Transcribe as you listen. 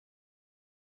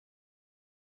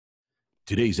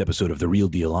Today's episode of The Real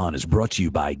Deal On is brought to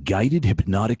you by Guided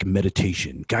Hypnotic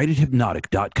Meditation,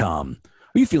 guidedhypnotic.com.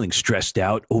 Are you feeling stressed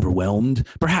out, overwhelmed,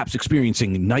 perhaps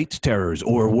experiencing night terrors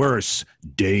or worse,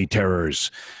 day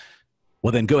terrors?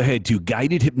 Well, then go ahead to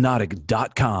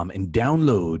guidedhypnotic.com and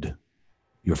download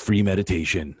your free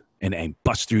meditation and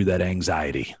bust through that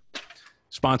anxiety.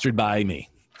 Sponsored by me.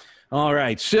 All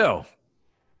right, so,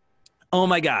 oh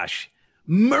my gosh.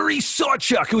 Murray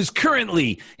Sawchuck, who is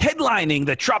currently headlining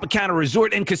the Tropicana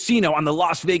Resort and Casino on the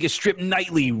Las Vegas Strip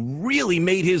nightly, really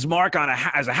made his mark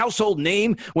as a household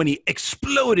name when he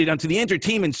exploded onto the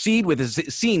entertainment scene with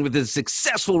his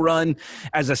successful run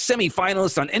as a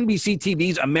semi-finalist on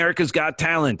NBC-TV's America's Got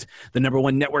Talent. The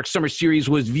 #1 network summer series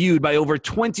was viewed by over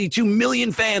 22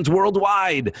 million fans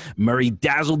worldwide. Murray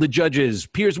dazzled the judges,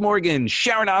 Piers Morgan,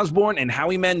 Sharon, Osbourne, and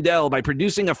Howie Mandel by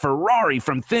producing a Ferrari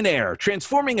from thin air,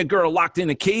 transforming a girl locked in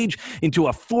a cage into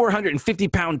a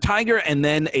 450-pound tiger, and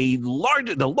then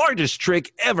the largest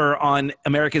trick ever on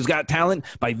America's Got Talent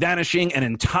by vanishing an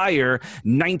entire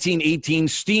 1918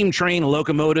 steam train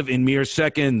locomotive in mere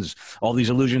seconds. All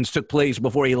these illusions took place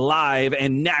before a live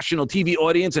and national TV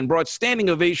audience and brought standing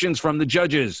ovations from the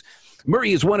judges.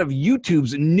 Murray is one of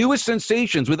YouTube's newest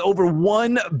sensations with over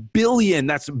 1 billion,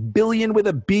 that's billion with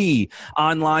a B,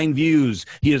 online views.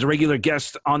 He is a regular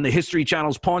guest on the History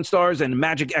Channel's Pawn Stars and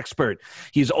Magic Expert.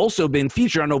 He's also been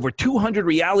featured on over 200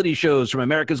 reality shows from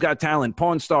America's Got Talent,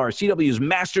 Pawn Stars, CW's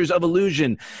Masters of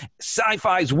Illusion,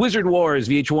 Sci-Fi's Wizard Wars,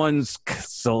 VH1's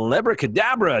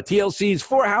Celebricadabra, TLC's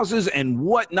Four Houses, and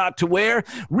What Not to Wear,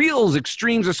 Reels,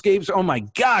 Extremes, Escapes. Oh my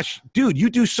gosh, dude, you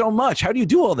do so much. How do you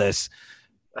do all this?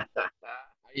 How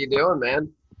you doing, man?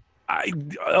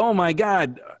 Oh my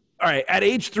God. All right. At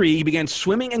age 3, he began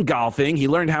swimming and golfing. He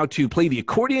learned how to play the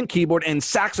accordion, keyboard, and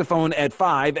saxophone at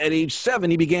 5. At age 7,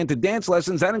 he began to dance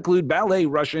lessons that include ballet,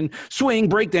 Russian, swing,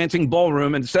 breakdancing,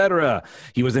 ballroom, etc.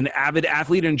 He was an avid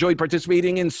athlete and enjoyed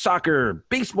participating in soccer,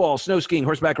 baseball, snow skiing,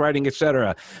 horseback riding,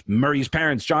 etc. Murray's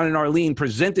parents, John and Arlene,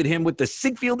 presented him with the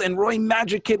Siegfried and Roy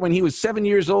magic kit when he was 7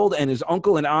 years old, and his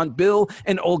uncle and aunt Bill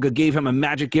and Olga gave him a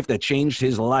magic gift that changed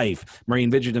his life. Murray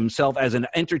envisioned himself as an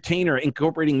entertainer,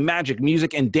 incorporating magic,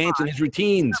 music, and dance in his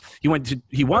routines. He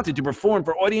wanted to perform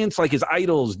for audience like his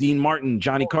idols, Dean Martin,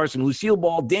 Johnny Carson, Lucille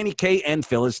Ball, Danny Kaye, and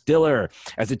Phyllis Diller.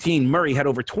 As a teen, Murray had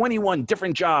over 21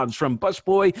 different jobs, from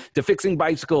busboy to fixing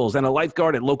bicycles and a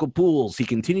lifeguard at local pools. He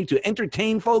continued to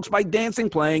entertain folks by dancing,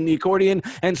 playing the accordion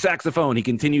and saxophone. He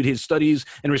continued his studies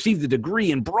and received a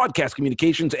degree in broadcast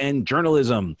communications and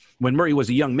journalism. When Murray was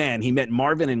a young man, he met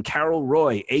Marvin and Carol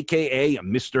Roy, a.k.a.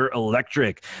 Mr.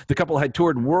 Electric. The couple had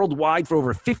toured worldwide for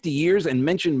over 50 years and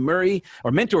mentored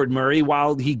Murray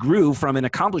while he grew from an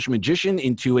accomplished magician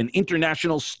into an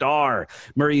international star.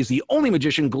 Murray is the only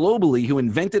magician globally who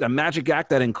invented a magic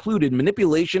act that included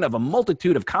manipulation of a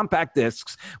multitude of compact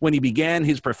discs when he began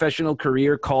his professional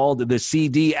career, called the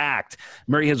CD Act.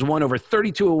 Murray has won over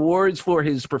 32 awards for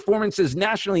his performances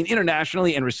nationally and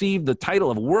internationally and received the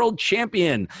title of world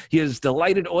champion. He has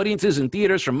delighted audiences in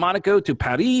theaters from Monaco to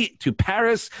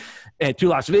Paris, to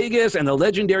Las Vegas, and the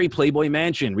legendary Playboy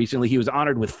Mansion. Recently, he was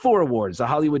honored with 4 awards: the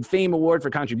Hollywood Fame Award for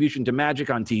contribution to magic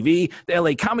on TV, the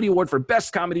LA Comedy Award for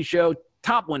Best Comedy Show,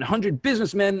 Top 100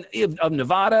 Businessmen of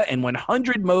Nevada, and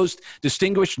 100 Most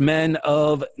Distinguished Men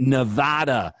of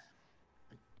Nevada.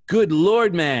 Good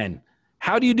Lord, man.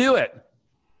 How do you do it?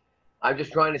 I'm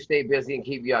just trying to stay busy and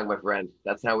keep young, my friend.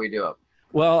 That's how we do it.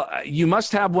 Well, you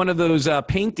must have one of those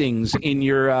paintings in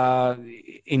your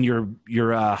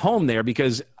home there,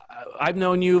 because I've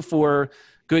known you for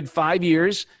good 5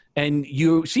 years, and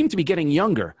you seem to be getting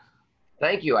younger.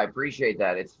 Thank you. I appreciate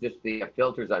that. It's just the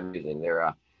filters I'm using.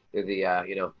 They're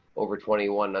the over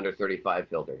 21, under 35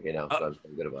 filter. So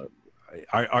I'm good about it.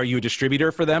 Are you a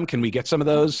distributor for them? Can we get some of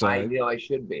those? I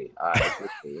should be. A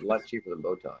lot cheaper than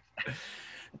Botox.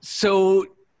 So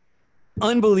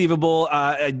unbelievable.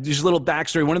 Just a little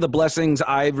backstory. One of the blessings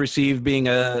I've received being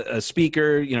a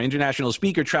speaker, international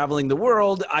speaker traveling the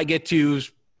world, I get to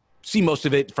see most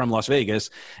of it from Las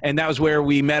Vegas. And that was where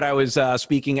we met. I was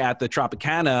speaking at the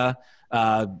Tropicana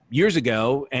years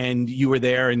ago, and you were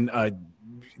there, and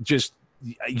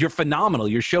you're phenomenal.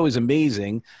 Your show is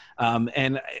amazing.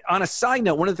 And on a side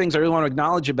note, one of the things I really want to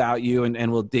acknowledge about you,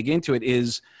 and we'll dig into it,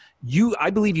 is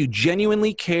I believe you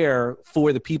genuinely care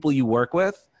for the people you work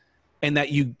with, and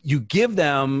that you give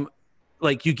them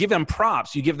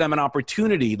props, you give them an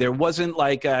opportunity. There wasn't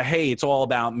like, hey, it's all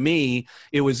about me.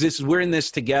 It was we're in this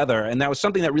together. And that was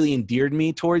something that really endeared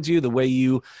me towards you, the way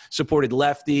you supported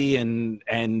Lefty, and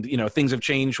things have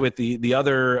changed with the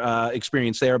other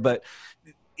experience there. But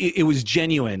it was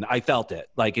genuine. I felt it.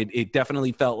 Like it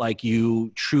definitely felt like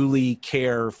you truly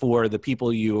care for the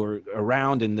people you're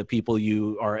around and the people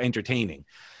you are entertaining.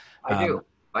 I do.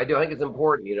 I do. I think it's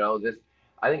important. You know,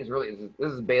 I think it's really.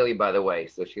 This is Bailey, by the way.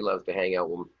 So she loves to hang out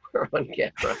when we're on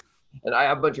camera. And I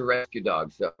have a bunch of rescue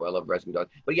dogs, so I love rescue dogs.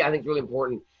 But yeah, I think it's really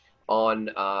important on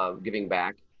giving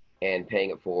back and paying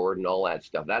it forward and all that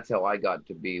stuff. That's how I got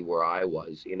to be where I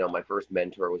was. You know, my first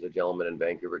mentor was a gentleman in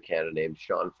Vancouver, Canada named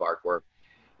Sean Farquhar.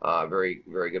 Very,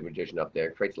 very good magician up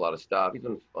there. Creates a lot of stuff. He's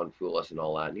on Fool Us and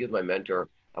all that. And he was my mentor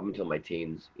up until my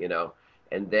teens, you know.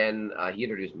 And then he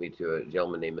introduced me to a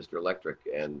gentleman named Mr. Electric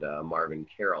and Marvin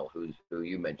Carroll, who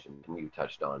you mentioned and you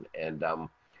touched on.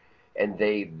 And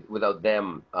they, without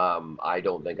them, I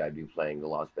don't think I'd be playing the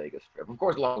Las Vegas Strip. Of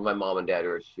course, along with my mom and dad,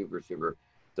 who are super, super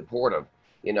supportive,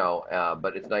 you know.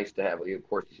 But it's nice to have, of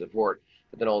course, the support.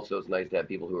 But then also it's nice to have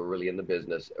people who are really in the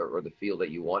business or the field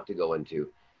that you want to go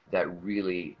into that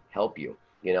really help you.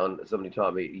 You know, and somebody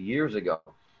taught me years ago,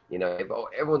 you know,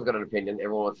 everyone's got an opinion.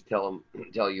 Everyone wants to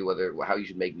tell you how you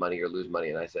should make money or lose money.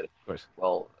 And I said, Of course.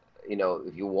 well, you know,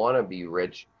 if you want to be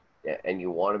rich and you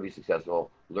want to be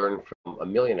successful, learn from a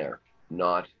millionaire,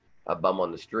 not a bum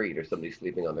on the street or somebody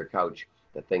sleeping on their couch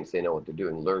that thinks they know what they're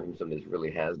doing. Learn from somebody that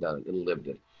really has done it and lived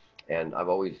it. And I've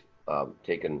always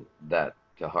taken that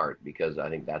to heart because I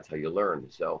think that's how you learn.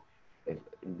 So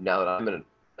now that I'm in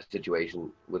a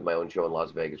situation with my own show in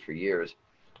Las Vegas for years,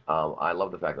 I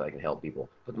love the fact that I can help people,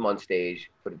 put them on stage,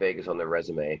 put Vegas on their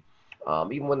resume,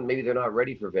 even when maybe they're not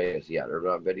ready for Vegas yet or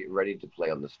not ready to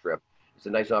play on the Strip. It's a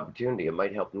nice opportunity. It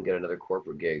might help them get another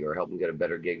corporate gig or help them get a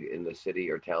better gig in the city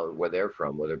or town where they're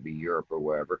from, whether it be Europe or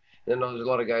wherever. And then there's a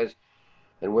lot of guys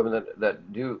and women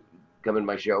that do come in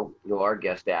my show who are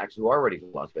guest acts who are ready for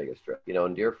the Las Vegas Strip, you know,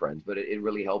 and dear friends. But it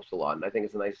really helps a lot. And I think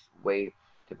it's a nice way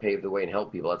to pave the way and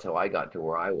help people. That's how I got to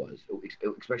where I was,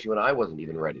 especially when I wasn't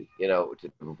even ready, you know, to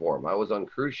perform. I was on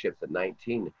cruise ships at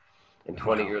 19 and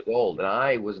 20 years old, and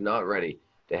I was not ready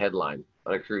to headline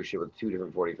on a cruise ship with 2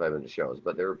 different 45-minute shows.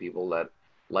 But there were people that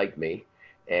liked me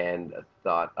and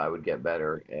thought I would get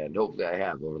better, and hopefully I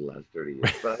have over the last 30 years.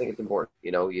 But I think it's important,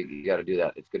 you know, you got to do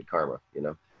that. It's good karma, you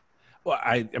know. Well,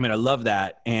 I mean, I love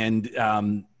that.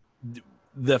 And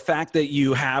the fact that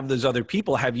you have those other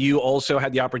people, have you also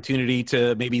had the opportunity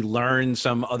to maybe learn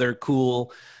some other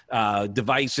cool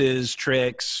devices,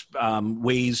 tricks,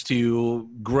 ways to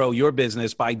grow your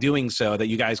business by doing so, that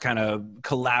you guys kind of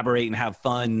collaborate and have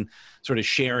fun sort of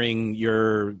sharing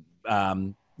your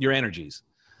energies?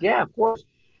 Yeah, of course.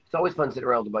 It's always fun sitting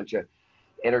around with a bunch of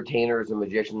entertainers and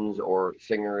magicians or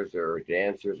singers or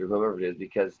dancers or whoever it is,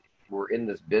 because we're in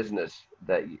this business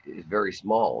that is very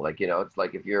small. Like, you know, it's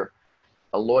like if you're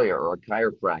a lawyer or a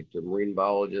chiropractor, marine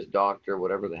biologist, doctor,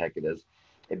 whatever the heck it is,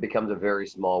 it becomes a very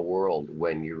small world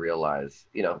when you realize,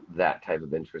 you know, that type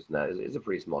of interest in that is a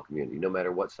pretty small community, no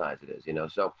matter what size it is, you know.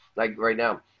 So like right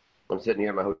now, I'm sitting here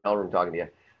in my hotel room talking to you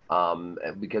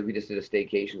because we just did a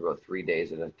staycation for about 3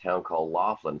 days in a town called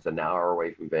Laughlin. It's an hour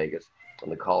away from Vegas on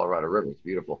the Colorado River. It's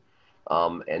beautiful.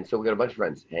 And so we got a bunch of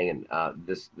friends hanging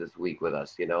this week with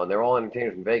us, you know, and they're all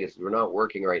entertainers from Vegas. We're not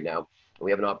working right now, and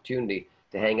we have an opportunity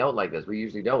to hang out like this. We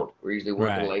usually don't. We're usually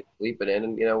working late, sleeping in,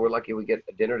 and, you know, we're lucky we get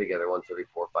a dinner together once every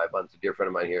 4 or 5 months. A dear friend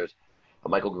of mine here is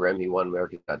Michael Grimm. He won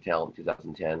America's Got Talent in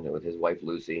 2010 with his wife,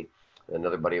 Lucy.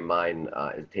 Another buddy of mine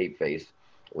is Tape Face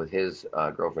with his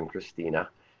girlfriend, Christina.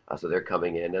 So they're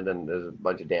coming in, and then there's a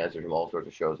bunch of dancers from all sorts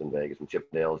of shows in Vegas, from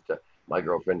Chippendales to my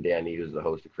girlfriend, Danny, who's the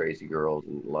host of Crazy Girls,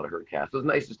 and a lot of her cast. So it's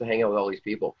nice just to hang out with all these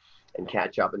people and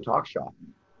catch up and talk shop.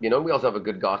 You know, we also have a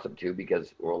good gossip too,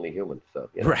 because we're only humans. So,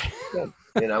 you know, right. Yeah,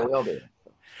 you know, we all do it.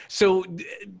 So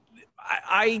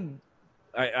I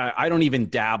don't even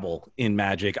dabble in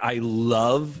magic. I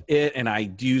love it, and I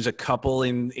use a couple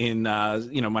in you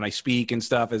know, when I speak and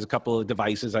stuff, as a couple of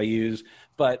devices I use.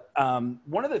 But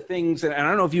one of the things, and I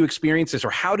don't know if you experienced this or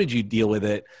how did you deal with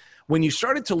it, when you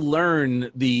started to learn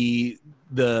how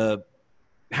the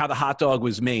hot dog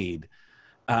was made.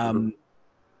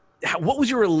 What was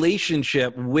your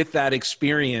relationship with that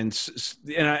experience?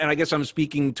 And I guess I'm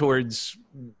speaking towards,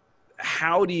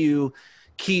 how do you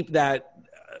keep that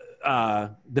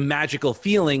the magical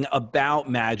feeling about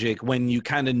magic when you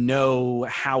kind of know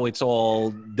how it's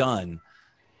all done?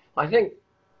 I think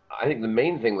the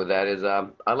main thing with that is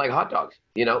I like hot dogs,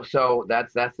 you know, so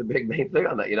that's the main thing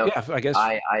on that, you know. Yeah, I guess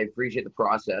I appreciate the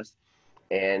process.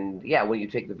 And yeah, when you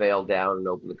take the veil down and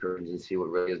open the curtains and see what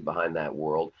really is behind that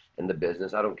world and the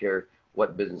business, I don't care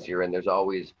what business you're in, there's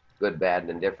always good, bad,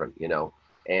 and indifferent, you know.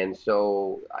 And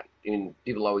so, I mean,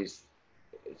 people always,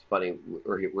 it's funny,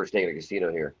 we're staying at a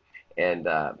casino here, and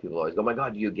people always go, "Oh my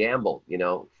God, do you gamble?" You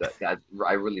know, so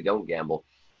I really don't gamble.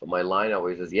 But my line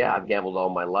always is, yeah, I've gambled all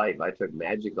my life. I took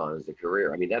magic on as a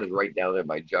career. I mean, that is right down there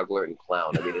by juggler and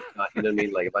clown. I mean, it's not, you know what I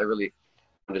mean? Like if I really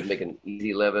I'm just making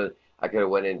easy living, I could have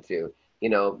went into,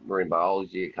 marine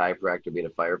biology, chiropractor, being a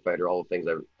firefighter, all the things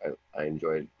I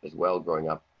enjoyed as well growing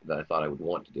up that I thought I would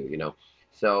want to do.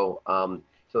 So,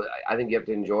 I think you have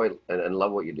to enjoy and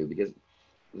love what you do, because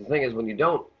the thing is when you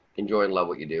don't enjoy and love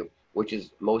what you do, which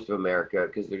is most of America,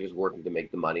 because they're just working to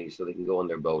make the money so they can go on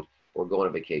their boat or go on a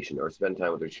vacation or spend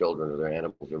time with their children or their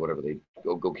animals or whatever, they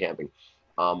go camping.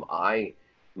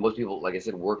 Most people, like I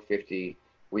said, work 50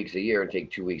 weeks a year and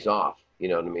take 2 weeks off. You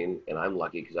know what I mean? And I'm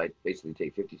lucky because I basically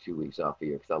take 52 weeks off a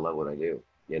year because I love what I do.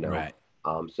 Right.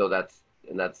 So that's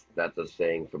a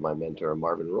saying from my mentor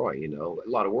Marvin Roy. A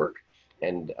lot of work,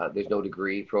 and there's no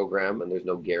degree program, and there's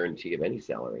no guarantee of any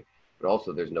salary, but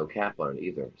also there's no cap on it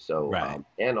either. So Right.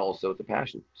 And also it's a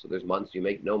passion. So there's months you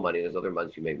make no money, there's other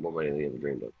months you make more money than you ever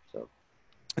dreamed of.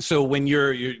 So when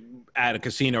you're at a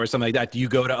casino or something like that, do you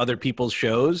go to other people's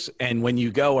shows? And when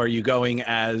you go, are you going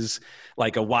as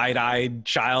like a wide-eyed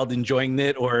child enjoying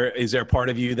it, or is there part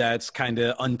of you that's kind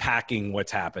of unpacking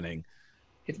what's happening?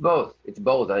 It's both. It's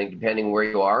both. I think depending where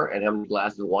you are and how many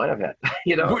glasses of wine I've had.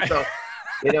 So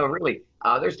really,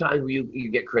 there's times where you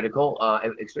get critical.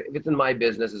 If it's in my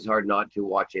business, it's hard not to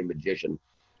watch a magician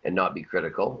and not be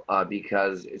critical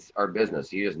because it's our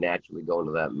business. You just naturally go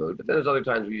into that mood. But then there's other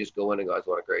times where you just go in and go, I just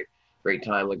want a great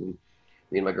time. Like when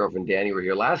me and my girlfriend Danny were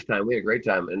here last time, we had a great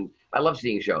time. And I love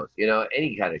seeing shows,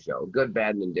 any kind of show, good,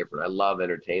 bad, and indifferent. I love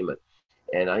entertainment.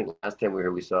 And I think last time we were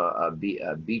here, we saw a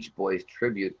Beach Boys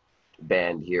tribute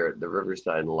band here at the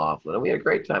Riverside in Laughlin. And we had a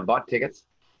great time, bought tickets,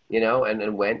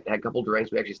 and went, had a couple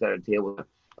drinks. We actually sat at a table with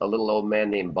a little old man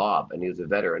named Bob, and he was a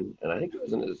veteran, and I think he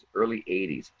was in his early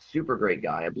 80s. Super great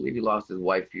guy. I believe he lost his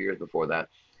wife a few years before that.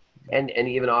 And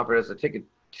he even offered us a ticket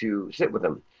to sit with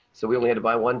him. So we only had to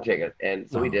buy one ticket, and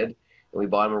so we did. And we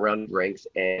bought him a round of drinks,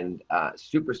 and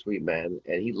super sweet man.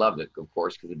 And he loved it, of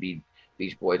course, because the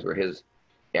Beach Boys were his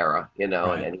era,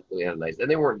 Right. and he really had a nice, and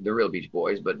they weren't the real Beach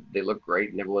Boys, but they looked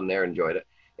great, and everyone there enjoyed it.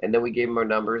 And then we gave him our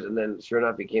numbers, and then sure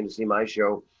enough, he came to see my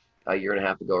show a year and a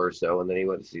half ago or so, and then he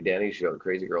went to see Danny's show,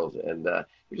 Crazy Girls, and it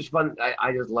was just fun.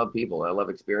 I just love people, and I love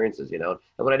experiences, And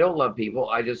when I don't love people,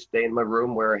 I just stay in my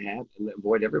room, wear a hat, and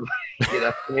avoid everybody. You know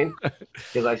what I mean?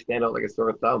 Because I stand out like a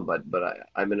sore thumb. But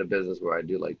I'm in a business where I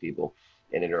do like people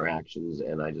and interactions,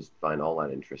 and I just find all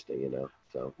that interesting.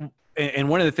 So. And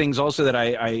one of the things also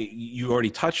that you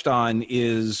already touched on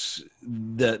is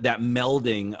that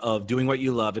melding of doing what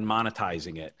you love and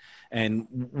monetizing it. And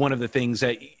one of the things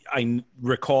that I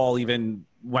recall, even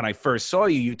when I first saw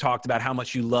you, you talked about how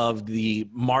much you loved the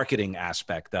marketing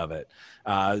aspect of it.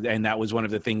 And that was one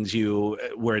of the things you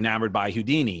were enamored by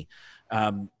Houdini.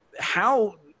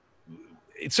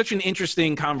 It's such an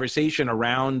interesting conversation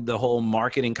around the whole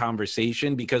marketing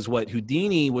conversation, because what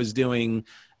Houdini was doing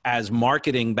as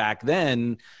marketing back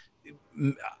then,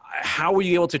 how were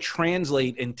you able to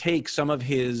translate and take some of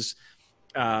his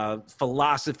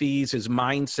philosophies, his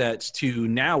mindsets to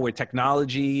now where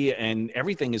technology and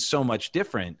everything is so much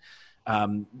different?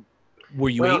 Were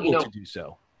you able to do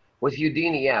so? With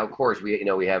Houdini, yeah, of course.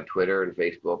 We have Twitter and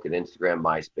Facebook and Instagram,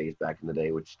 MySpace back in the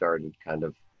day, which started kind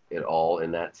of it all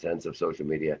in that sense of social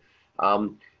media.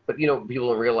 But people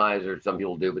don't realize, or some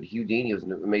people do, but Houdini was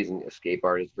an amazing escape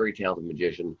artist, very talented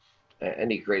magician,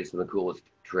 and he created some of the coolest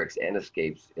tricks and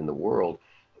escapes in the world.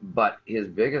 But his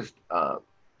biggest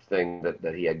thing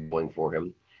that he had going for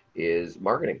him is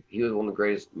marketing. He was one of the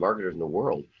greatest marketers in the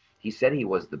world. He said he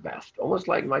was the best, almost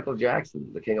like Michael Jackson,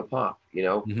 the king of pop,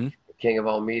 Mm-hmm. the king of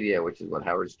all media, which is what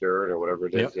Howard Stern or whatever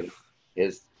it is, Yep.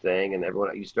 His thing, and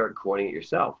everyone, you start coining it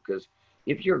yourself, because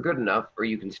if you're good enough, or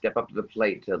you can step up to the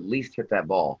plate to at least hit that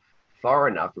ball far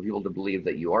enough for people to believe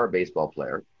that you are a baseball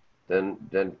player, then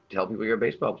tell people you're a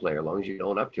baseball player, as long as you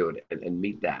own up to it and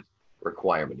meet that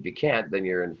requirement. If you can't, then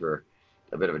you're in for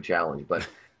a bit of a challenge. But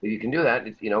if you can do that,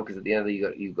 it's, because at the end of the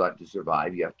day, you've got to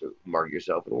survive. You have to market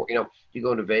yourself. And, if you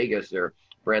go to Vegas or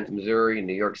Branson, Missouri,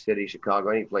 New York City, Chicago,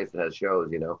 any place that has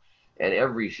shows, and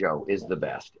every show is the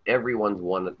best. Everyone's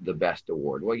won the best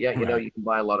award. Well, yeah, Right. you can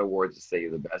buy a lot of awards to say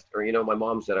you're the best. Or, my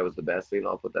mom said I was the best, so,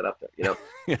 I'll put that up there,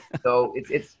 Yeah. So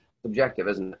it's subjective,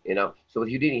 isn't it? So with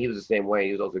Houdini, he was the same way.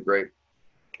 He was also great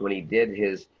when he did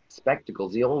his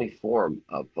spectacles. The only form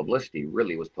of publicity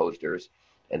really was posters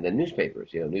and then newspapers.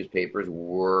 Newspapers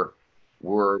were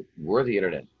the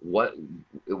internet. What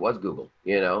it was Google,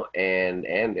 and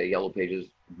a Yellow Pages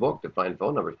book to find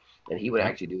phone numbers. And he would Yep.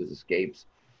 actually do his escapes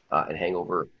and hang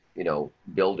over,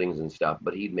 buildings and stuff.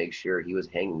 But he'd make sure he was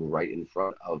hanging right in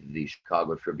front of the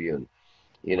Chicago Tribune,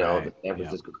 Right. the San Yeah.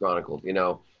 Francisco Chronicle,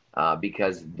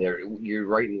 because you're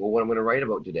writing, well, what I'm going to write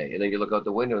about today. And then you look out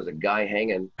the window, there's a guy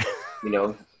hanging, you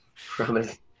know, from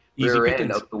his Easy rear end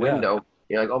pickings. out the Yeah. window.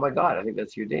 You're like, oh my God, I think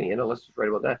that's Houdini. Let's just write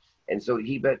about that. And so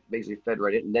basically fed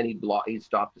right in, and then he'd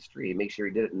stop the street, make sure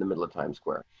he did it in the middle of Times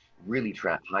Square. Really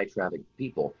high traffic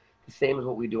people. The same as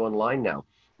what we do online now.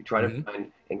 We try to Mhm.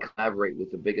 find and collaborate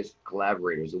with the biggest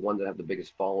collaborators, the ones that have the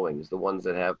biggest followings, the ones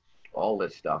that have all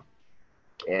this stuff,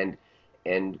 and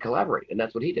collaborate. And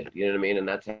that's what he did. You know what I mean? And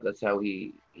that's how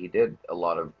he did a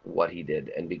lot of what he did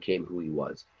and became who he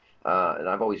was. And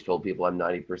I've always told people I'm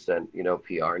 90%,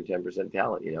 PR and 10%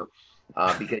 talent,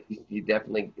 because you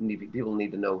definitely people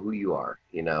need to know who you are,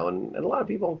 and a lot of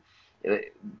people,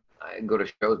 I go to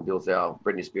shows and people say, oh,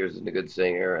 Britney Spears isn't a good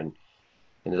singer. And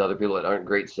there's other people that aren't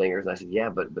great singers. And I said, yeah,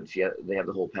 but they have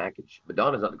the whole package.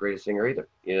 Madonna's not the greatest singer either.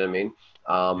 You know what I mean?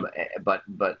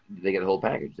 But they get the whole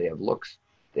package. They have looks,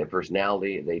 they have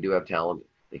personality, they do have talent.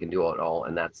 They can do it all.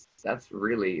 And that's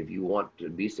really, if you want to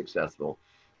be successful,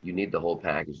 you need the whole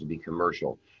package to be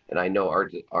commercial. And I know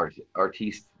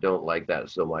artists don't like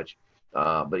that so much.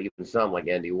 But even some, like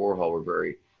Andy Warhol, were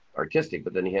very artistic,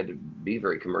 but then he had to be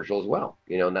very commercial as well.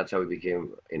 And that's how he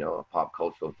became, a pop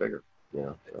cultural figure.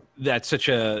 So. That's such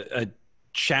a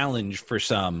challenge for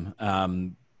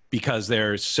some, because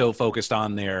they're so focused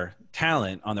on their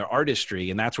talent, on their artistry,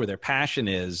 and that's where their passion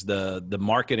is. The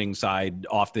marketing side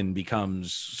often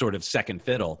becomes sort of second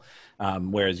fiddle,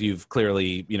 whereas you've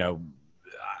clearly,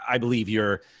 I believe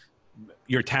your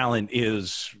talent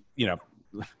is,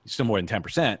 still more than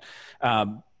 10%.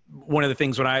 One of the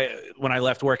things when I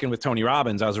left working with Tony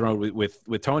Robbins, I was around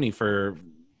with Tony for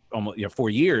almost 4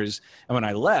 years. And when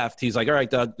I left, he's like, all right,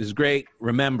 Doug, this is great.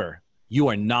 Remember, you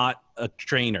are not a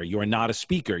trainer. You are not a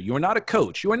speaker. You are not a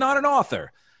coach. You are not an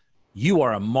author. You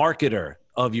are a marketer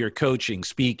of your coaching,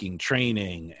 speaking,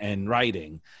 training, and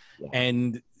writing. Yeah.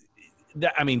 And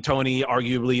Tony,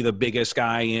 arguably the biggest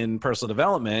guy in personal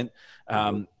development,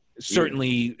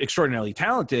 certainly extraordinarily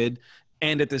talented.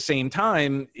 And at the same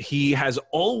time, he has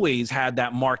always had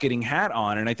that marketing hat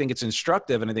on. And I think it's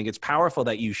instructive, and I think it's powerful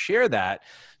that you share that,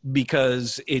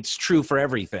 because it's true for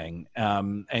everything.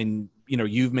 And,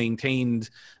 you've maintained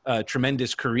a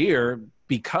tremendous career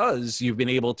because you've been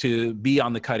able to be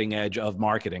on the cutting edge of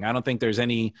marketing. I don't think there's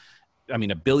a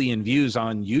billion views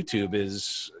on YouTube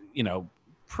is,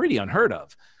 pretty unheard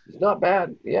of. It's not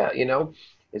bad. Yeah,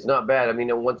 it's not bad.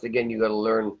 Once again, you got to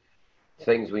learn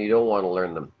things when you don't want to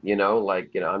learn them,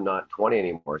 I'm not 20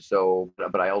 anymore. So,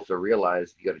 but I also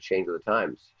realized you got to change with the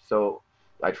times. So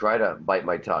I try to bite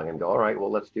my tongue and go, all right,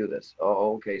 well, let's do this.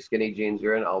 Oh, okay. Skinny jeans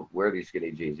are in. I'll wear these skinny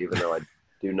jeans, even though I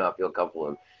do not feel comfortable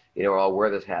in them, or I'll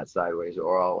wear this hat sideways,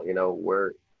 or I'll,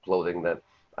 wear clothing that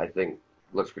I think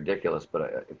looks ridiculous.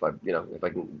 But if I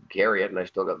can carry it and I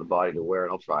still got the body to wear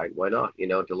it, I'll try it. Why not?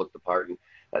 To look the part. And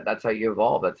that's how you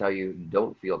evolve. That's how you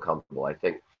don't feel comfortable. I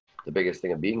think the biggest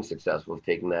thing of being successful is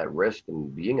taking that risk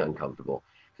and being uncomfortable.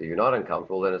 So if you're not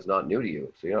uncomfortable, then it's not new to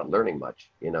you. So you're not learning much,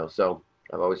 So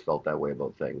I've always felt that way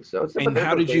about things. So and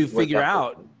how did you figure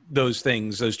out those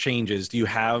things, those changes? Do you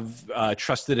have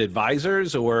trusted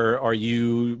advisors, or are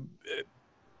you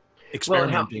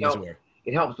experimenting? Well,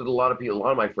 it helps with a lot of people. A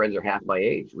lot of my friends are half my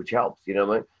age, which helps.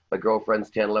 My girlfriend's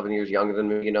 10, 11 years younger than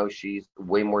me. She's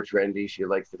way more trendy. She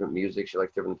likes different music. She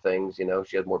likes different things.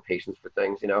 She has more patience for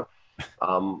things.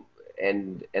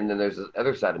 And then there's this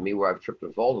other side of me where I've tripped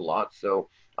and fallen a lot, so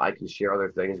I can share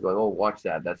other things, going, oh, watch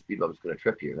that speed bump's going to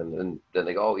trip you. And then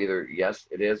they go, oh, either yes,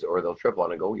 it is, or they'll trip on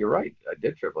it and go, you're right, I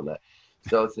did trip on that.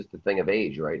 So it's just a thing of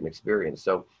age, right, and experience.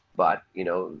 So, but,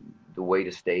 the way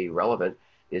to stay relevant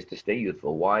is to stay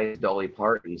youthful. Why is Dolly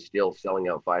Parton still selling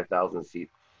out 5,000 seat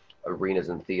arenas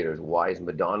and theaters? Why is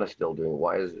Madonna still doing it?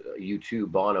 Why is U2,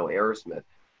 Bono, Aerosmith?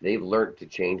 They've learned to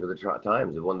change with the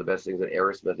times. And one of the best things that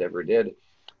Aerosmith ever did,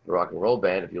 the rock and roll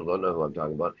band, if you don't know who I'm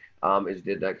talking about, is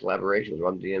did that collaboration with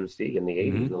Run DMC in the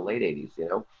 80s, in the late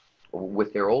 80s,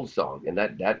 with their old song. And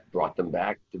that brought them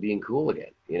back to being cool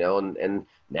again, and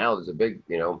now there's a big,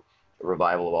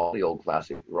 revival of all the old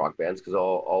classic rock bands, because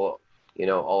all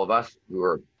of us who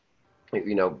are,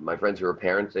 my friends who are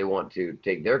parents, they want to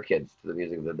take their kids to the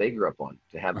music that they grew up on,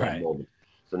 to have that moment.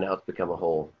 So now it's become a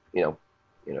whole,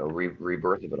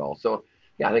 rebirth of it all. So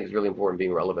yeah, I think it's really important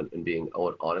being relevant and being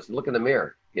honest, and look in the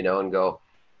mirror, and go,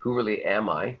 who really am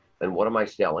I, and what am I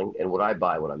selling, and would I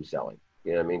buy what I'm selling?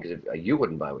 You know what I mean? Because if you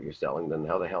wouldn't buy what you're selling, then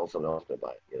how the hell is someone else going to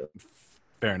buy it?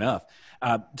 Fair enough.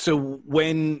 So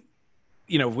when,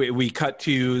 we cut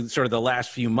to sort of the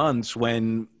last few months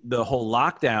when the whole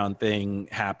lockdown thing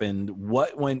happened,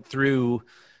 what went through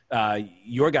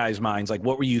your guys' minds? Like,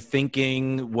 what were you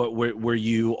thinking? What were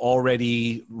you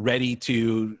already ready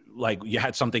to like you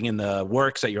had something in the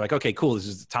works that you're like, okay, cool, this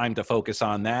is the time to focus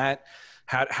on that?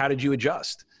 How did you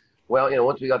adjust? Well,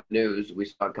 once we got the news, we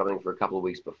saw it coming for a couple of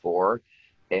weeks before,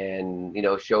 and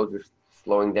shows were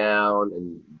slowing down,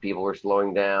 and people were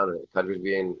slowing down, and countries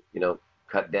being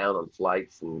cut down on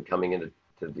flights and coming into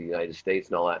the United States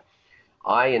and all that.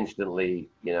 I instantly,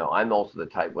 I'm also the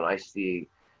type when I see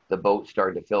the boat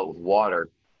starting to fill it with water,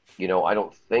 I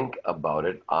don't think about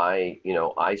it. I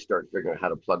start figuring out how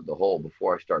to plug the hole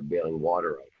before I start bailing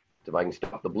water out. If I can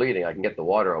stop the bleeding, I can get the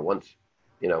water out once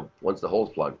the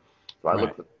hole's plugged. So I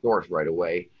look for the source right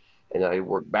away, and then I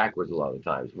work backwards a lot of the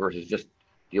times versus just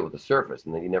deal with the surface,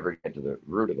 and then you never get to the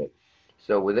root of it.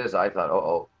 So with this, I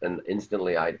thought, and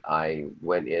instantly I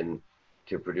went in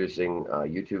to producing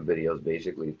YouTube videos,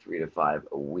 basically 3 to 5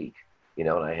 a week. And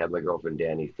I had my girlfriend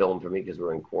Danny film for me because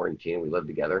we're in quarantine. We live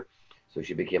together, so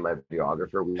she became my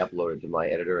videographer. We uploaded to my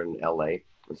editor in LA,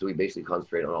 and so we basically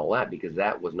concentrated on all that because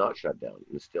that was not shut down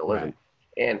and still isn't.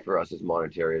 And for us, it's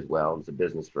monetary as well. It's a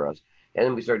business for us. And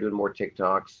then we started doing more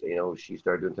TikToks. She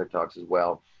started doing TikToks as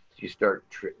well. So you start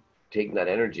taking that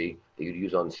energy that you'd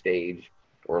use on stage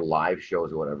or live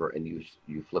shows or whatever, and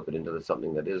you flip it into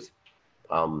something that is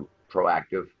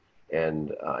proactive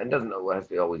and it doesn't have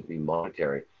to always be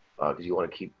monetary because you want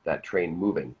to keep that train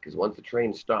moving. Because once the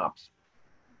train stops,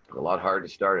 it's a lot harder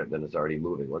to start it than it's already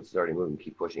moving. Once it's already moving,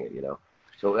 keep pushing it.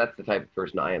 So that's the type of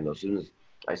person I am. Though, as soon as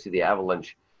I see the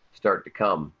avalanche start to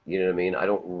come, you know what I mean? I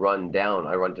don't run down.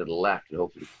 I run to the left and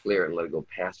hopefully clear and let it go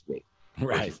past me.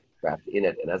 Right. Trapped in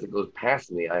it. And as it goes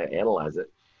past me, I analyze it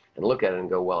and look at it and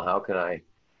go, well, how can I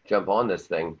jump on this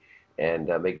thing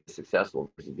and make it successful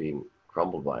versus being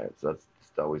crumbled by it? So that's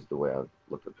just always the way I've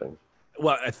looked at things.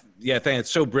 Well, I think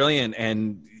it's so brilliant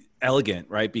and elegant,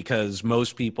 right? Because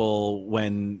most people,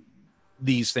 when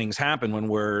these things happen, when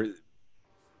we're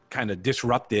kind of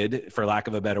disrupted, for lack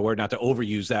of a better word, not to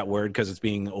overuse that word because it's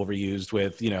being overused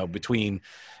with, between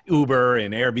Uber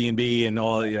and Airbnb and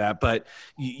all of that. But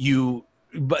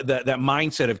that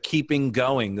mindset of keeping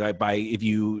going, right, by if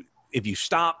you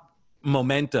stop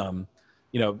momentum,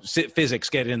 physics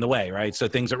get in the way, right? So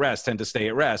things at rest tend to stay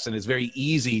at rest. And it's very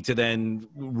easy to then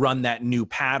run that new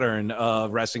pattern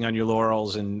of resting on your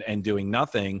laurels and doing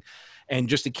nothing. And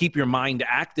just to keep your mind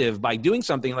active by doing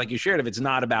something like you shared, if it's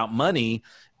not about money,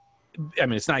 I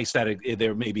mean, it's nice that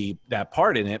there may be that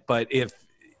part in it, but if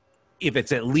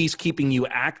it's at least keeping you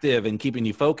active and keeping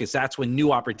you focused, that's when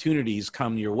new opportunities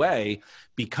come your way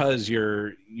because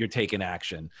you're taking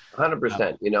action.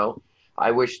 100%. I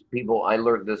wish I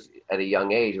learned this at a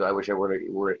young age. I wish I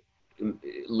were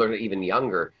learn it even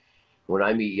younger. When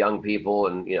I meet young people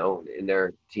and, in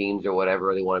their teens or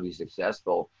whatever, they want to be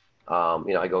successful.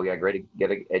 I go, yeah, great to get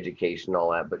an education,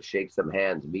 all that, but shake some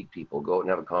hands, meet people, go out and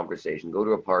have a conversation, go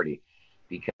to a party.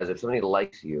 Because if somebody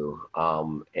likes you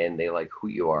and they like who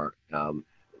you are,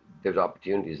 there's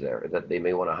opportunities there that they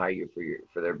may want to hire you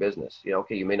for their business.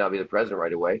 Okay, you may not be the president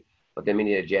right away, but they may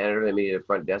need a janitor, they may need a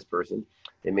front desk person,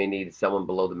 they may need someone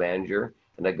below the manager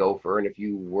and a gopher. And if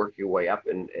you work your way up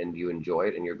and you enjoy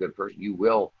it and you're a good person, you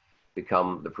will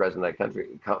become the president of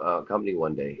that company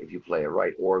one day if you play it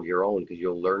right, or of your own, because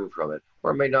you'll learn from it.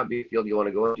 Or it may not be a field you want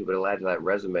to go into, but it'll add to that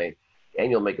resume, and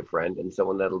you'll make a friend and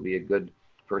someone that'll be a good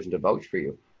person to vouch for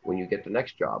you when you get the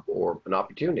next job or an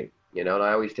opportunity. And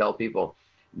I always tell people,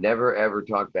 never ever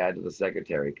talk bad to the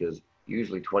secretary, because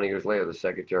usually 20 years later, the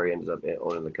secretary ends up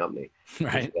owning the company.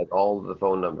 Right. She's got all of the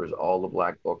phone numbers, all the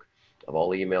black book of all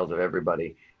the emails of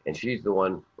everybody, and she's the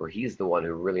one, or he's the one,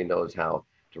 who really knows how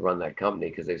to run that company,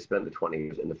 because they've spent the 20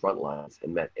 years in the front lines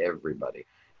and met everybody.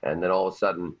 And then all of a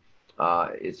sudden,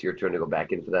 it's your turn to go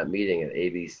back into that meeting at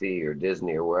ABC or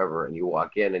Disney or wherever, and you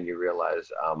walk in and you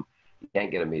realize you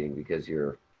can't get a meeting because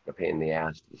you're a pain in the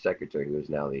ass to the secretary, who is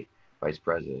now the vice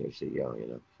president or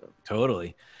CEO. So.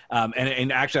 Totally.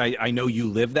 And actually, I know you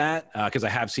live that because I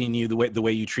have seen you, the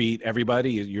way you treat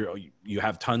everybody. You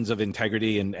have tons of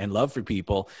integrity and love for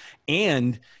people,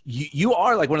 and you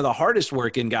are like one of the hardest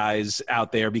working guys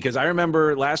out there. Because I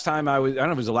remember last time I don't know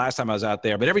if it was the last time I was out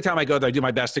there, but every time I go there, I do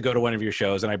my best to go to one of your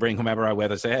shows, and I bring whomever I'm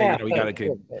with. I say, hey, we got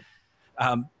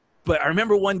to. But I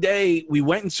remember one day we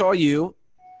went and saw you.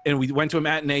 And we went to a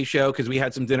matinee show because we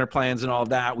had some dinner plans and all of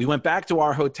that. We went back to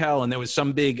our hotel and there was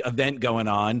some big event going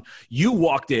on. You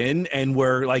walked in and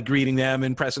were like greeting them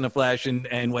and pressing the flesh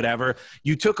and whatever.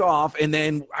 You took off, and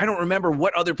then I don't remember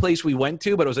what other place we went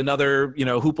to, but it was another,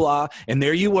 hoopla. And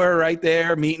there you were right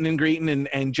there meeting and greeting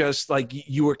and just like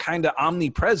you were kind of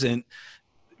omnipresent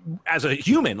as a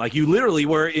human. Like you literally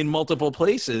were in multiple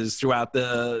places throughout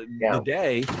the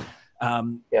day.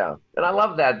 Yeah. And I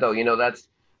love that though.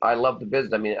 I love the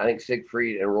business. I mean, I think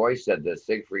Siegfried and Roy said this.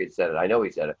 Siegfried said it. I know he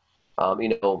said it.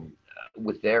 You know,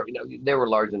 with their, you know, they were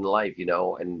larger than life, you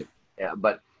know, and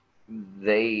but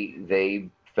they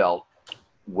felt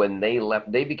when they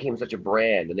left, they became such a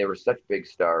brand and they were such big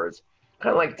stars.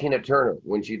 Kind of like Tina Turner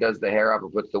when she does the hair up or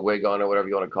puts the wig on or whatever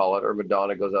you want to call it, or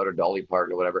Madonna goes out or Dolly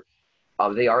Parton or whatever.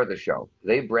 They are the show.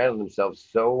 They branded themselves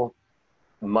so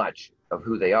much of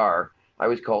who they are. I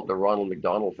always call it the Ronald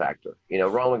McDonald factor. You know,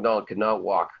 Ronald McDonald could not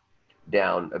walk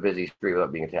down a busy street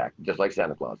without being attacked, just like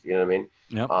Santa Claus. You know what I mean?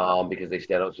 Yep. Because they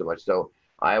stand out so much. So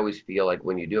I always feel like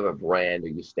when you do have a brand or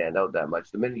you stand out that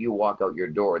much, the minute you walk out your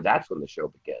door, that's when the show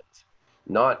begins.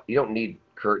 Not, you don't need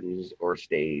curtains or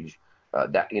stage.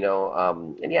 That, you know,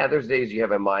 and yeah, there's days you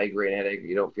have a migraine headache,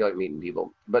 you don't feel like meeting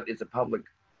people, but it's a public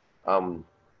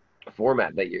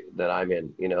format that I'm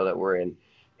in, you know, that we're in,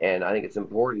 and I think it's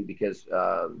important because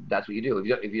that's what you do. If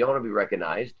you don't want to be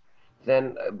recognized,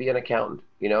 then be an accountant.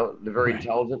 You know, they're very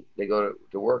intelligent. They go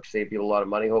to work, save people a lot of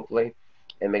money, hopefully,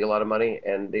 and make a lot of money.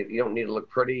 And you don't need to look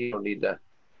pretty. You don't need to,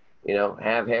 you know,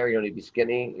 have hair. You don't need to be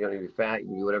skinny. You don't need to be fat. You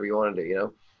can do whatever you want to do. You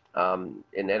know,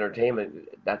 in entertainment,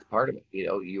 that's part of it. You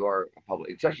know, you are a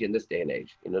public, especially in this day and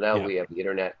age. You know, now we have the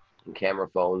internet and camera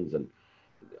phones and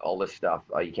all this stuff.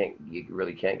 You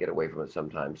really can't get away from it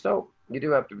sometimes. So you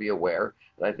do have to be aware.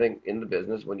 And I think in the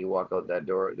business, when you walk out that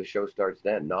door, the show starts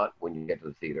then, not when you get to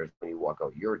the theaters, when you walk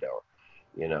out your door,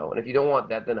 you know. And if you don't want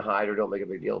that, then hide or don't make a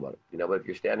big deal about it, you know. But if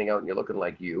you're standing out and you're looking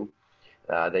like you,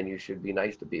 then you should be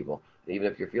nice to people,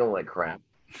 even if you're feeling like crap.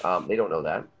 They don't know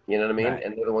that, you know what I mean? Right.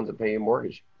 And they're the ones that pay your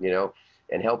mortgage, you know,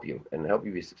 and help you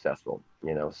be successful,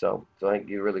 you know. So I think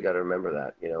you really got to remember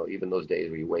that, you know, even those days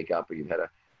where you wake up or you've had a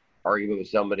argument with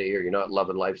somebody or you're not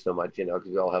loving life so much, you know,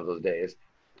 because we all have those days.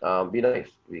 Be nice,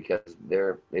 because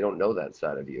they don't know that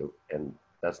side of you, and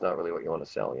that's not really what you want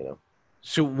to sell, you know.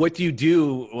 So what do you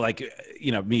do? Like,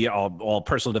 you know, me, all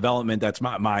personal development, that's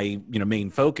my, you know,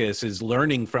 main focus is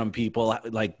learning from people.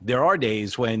 Like there are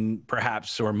days when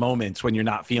perhaps, or moments when you're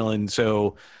not feeling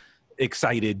so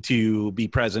excited to be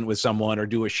present with someone or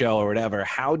do a show or whatever.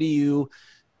 How do you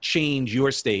change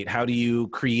your state? How do you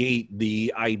create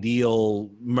the ideal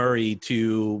Murray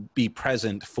to be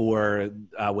present for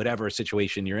whatever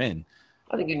situation you're in?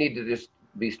 I think you need to just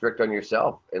be strict on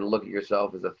yourself and look at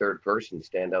yourself as a third person,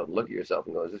 stand out and look at yourself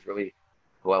and go, is this really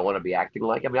who I want to be acting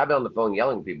like? I mean, I've been on the phone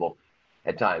yelling at people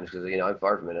at times because, you know, I'm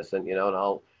far from innocent, you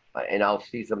know, and I'll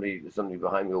see somebody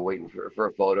behind me waiting for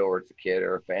a photo, or it's a kid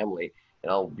or a family,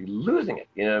 and I'll be losing it.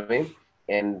 You know what I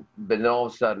mean? But then all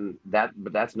of a sudden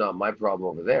but that's not my problem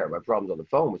over there. My problem's on the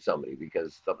phone with somebody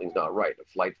because something's not right. A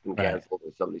flight's been canceled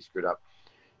or somebody screwed up.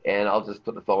 And I'll just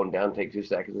put the phone down, take 2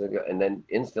 seconds and then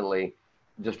instantly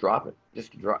just drop it.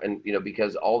 And, you know,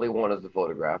 because all they want is the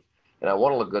photograph. And I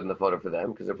want to look good in the photo for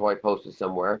them because they're probably posted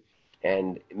somewhere.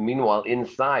 And meanwhile,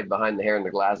 inside, behind the hair and the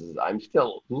glasses, I'm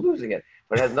still losing it.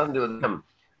 But it has nothing to do with them.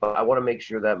 But I want to make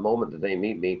sure that moment that they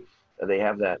meet me, they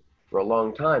have that for a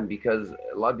long time, because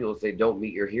a lot of people say don't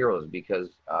meet your heroes because,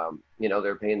 you know,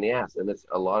 they're a pain in the ass. And it's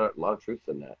a lot of truth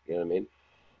in that. You know what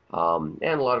I mean?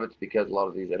 And a lot of it's because a lot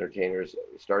of these entertainers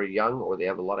started young, or they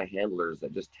have a lot of handlers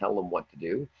that just tell them what to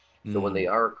do. So when they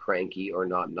are cranky or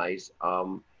not nice,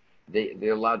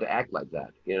 they're allowed to act like that.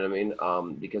 You know what I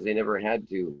mean? Because they never had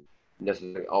to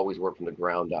necessarily always work from the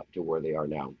ground up to where they are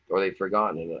now, or they've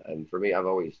forgotten. And for me,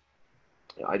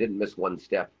 I didn't miss one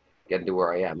step getting to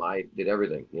where I am. I did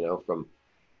everything, you know, from,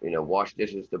 you know, wash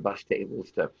dishes to bus tables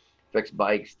to fix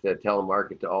bikes to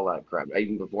telemarket to all that crap. I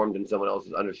even performed in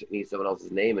underneath someone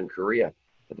else's name in Korea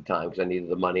at the time because I needed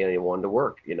the money and I wanted to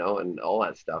work, you know, and all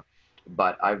that stuff.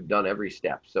 But I've done every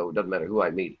step, so it doesn't matter who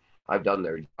I meet. I've done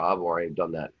their job, or I've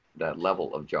done that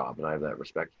level of job, and I have that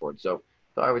respect for it. So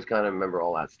I always kind of remember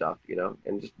all that stuff, you know,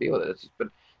 and just deal with it. But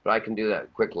I can do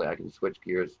that quickly. I can switch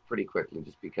gears pretty quickly,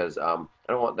 just because I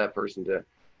don't want that person to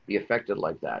be affected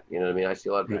like that. You know what I mean? I see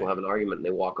a lot of people have an argument and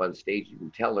they walk on stage. You can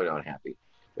tell they're not happy.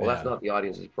 Well, that's not the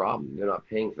audience's problem. They're not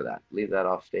paying for that. Leave that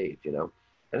off stage, you know.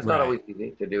 And it's not always easy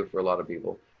to do for a lot of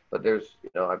people. But there's, you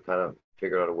know, I've kind of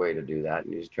figured out a way to do that,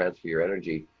 and you just transfer your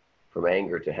energy from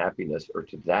anger to happiness, or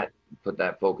to that, put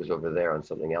that focus over there on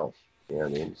something else. You know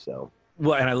what I mean? So.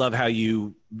 Well, and I love how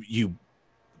you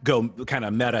go kind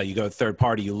of meta, you go third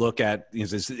party, you look at,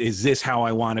 is this how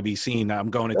I want to be seen?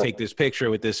 I'm going to take this picture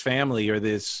with this family or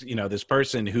this, you know, this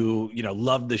person who, you know,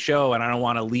 loved the show, and I don't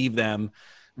want to leave them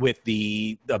with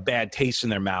the bad taste in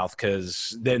their mouth,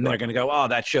 because then they're going to go, oh,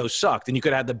 that show sucked. And you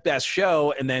could have the best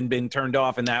show and then been turned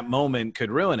off, and that moment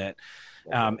could ruin it.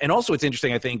 And also it's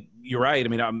interesting. I think you're right. I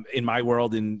mean, I'm in my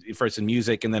world, first in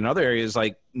music and then other areas,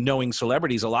 like knowing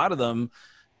celebrities, a lot of them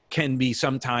can be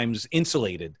sometimes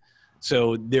insulated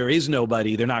So there is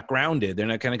nobody. They're not grounded. They're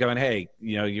not kind of going, hey,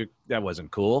 that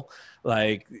wasn't cool.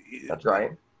 Like, That's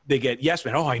right. they get yes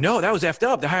man. Oh, I know that was effed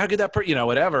up. How could that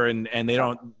whatever, and they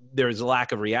don't. There's a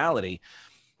lack of reality.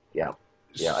 Yeah,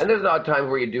 yeah. And there's odd times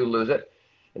where you do lose it,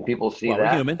 and people see We're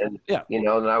that, human. and Yeah. and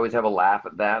I always have a laugh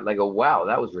at that, and I go, "Wow,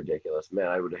 that was ridiculous, man!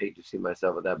 I would hate to see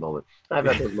myself at that moment." I've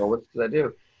had those moments because I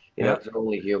do, Yeah. it's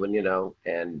only human,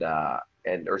 and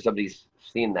or somebody's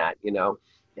seen that,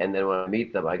 and then when I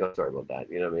meet them, I go, "Sorry about that,"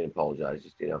 apologize,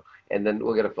 just and then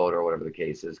we'll get a photo or whatever the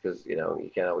case is, because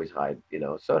you can't always hide,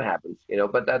 so it happens,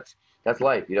 but that's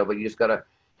life, but you just gotta.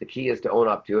 The key is to own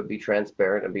up to it, be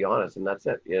transparent, and be honest, and that's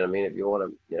it. You know what I mean? If you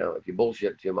want to, if you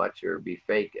bullshit too much or be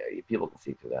fake, people can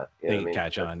see through that. They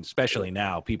catch on, especially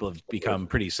now. People have become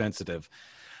pretty sensitive.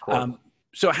 Of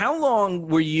So how long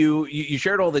were you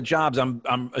shared all the jobs?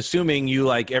 I'm assuming you,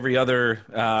 like every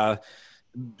other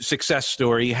success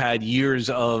story, had years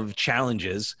of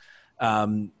challenges.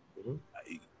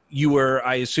 You were,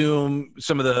 I assume,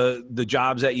 some of the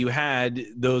jobs that you had,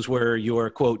 those were your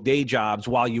quote day jobs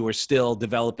while you were still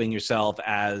developing yourself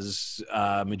as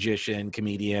a magician,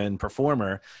 comedian,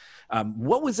 performer.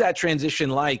 What was that transition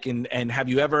like? And have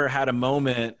you ever had a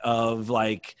moment of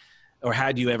like, or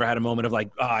had you ever had a moment of like,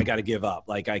 oh, I got to give up.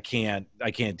 Like I can't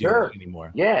do this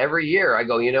anymore. Yeah, every year I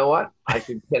go, you know what? I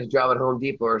should get a job at Home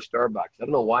Depot or Starbucks. I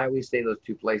don't know why we say those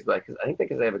two places, but I think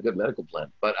because they have a good medical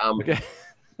plan. But Okay.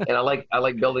 and I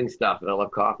like building stuff, and I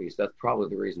love coffee, so that's probably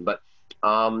the reason. But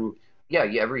yeah,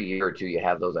 every year or two you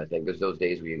have those. I think there's those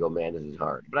days where you go, man, this is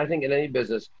hard. But I think in any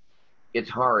business, it's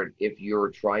hard if you're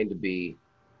trying to be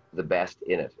the best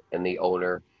in it and the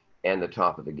owner and the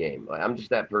top of the game. I'm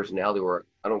just that personality where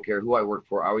I don't care who I work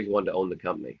for. I always wanted to own the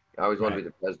company. I always wanted to be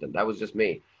the president. That was just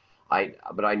me.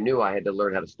 But I knew I had to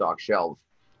learn how to stock shelves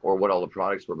or what all the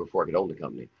products were before I could own the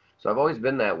company. So I've always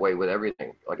been that way with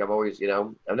everything. Like I've always,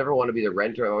 I've never wanted to be the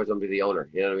renter. I always want to be the owner.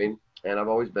 You know what I mean? And I've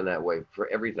always been that way for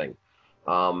everything.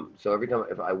 So every time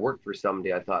if I worked for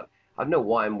somebody, I thought, I don't know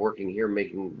why I'm working here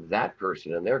making that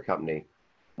person and their company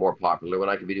more popular when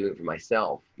I could be doing it for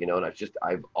myself, and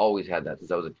I've always had that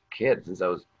since I was a kid, since I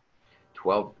was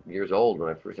 12 years old when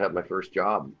I first had my first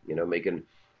job, making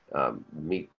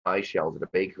meat pie shells at a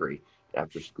bakery.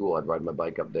 After school, I'd ride my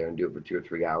bike up there and do it for 2 or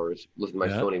 3 hours, listen to my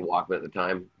Sony Walkman at the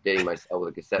time, dating myself with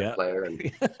a cassette player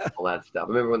and all that stuff. I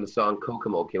remember when the song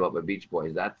Kokomo came out by Beach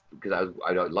Boys. That's because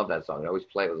I love that song. I always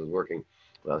play it when I was working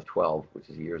when I was 12, which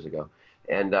is years ago.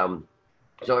 And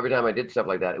so every time I did stuff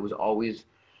like that, it was always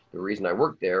the reason I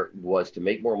worked there was to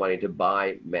make more money, to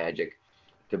buy magic,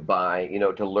 to buy,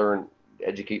 to learn,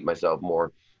 educate myself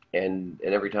more. And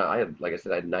every time I had, like I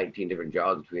said, I had 19 different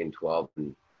jobs between 12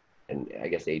 and I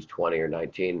guess age 20 or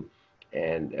 19.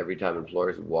 And every time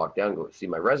employers would walk down, go see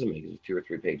my resume, because it's 2 or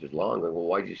 3 pages long. Like, well,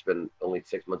 why did you spend only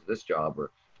 6 months of this job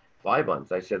or 5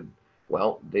 months? I said,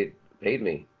 well, they paid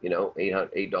me,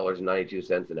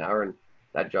 $8.92 an hour. And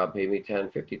that job paid me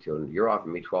 $10.52. And you're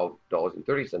offering me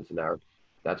 $12.30 an hour.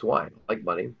 That's why I like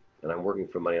money, and I'm working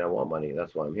for money, and I want money.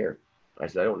 That's why I'm here. I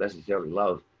said, I don't necessarily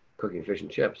love cooking fish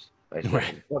and chips. I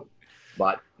said,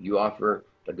 but you offer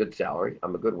a good salary.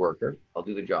 I'm a good worker. I'll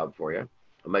do the job for you.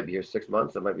 I might be here 6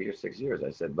 months. I might be here 6 years.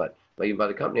 I said, but I might even buy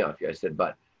the company off you. I said,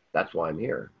 but that's why I'm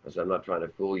here. I said, I'm not trying to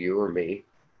fool you or me.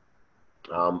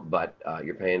 But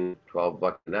you're paying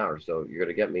 $12 an hour, so you're going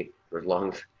to get me for as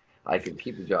long as I can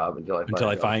keep the job until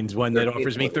I find one that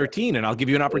offers me 13, and I'll give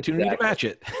you an opportunity to match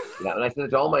it. Yeah, and I said it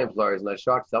to all my employers, and I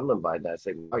shocked some of them by that. I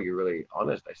said, "Wow, you're really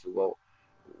honest." I said, "Well,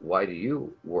 why do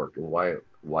you work, and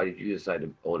why did you decide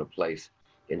to own a place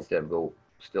instead of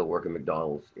still work at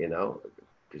McDonald's?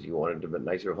 Because you wanted a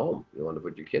nicer home. You wanted to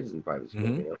put your kids in private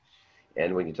school.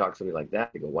 And when you talk to somebody like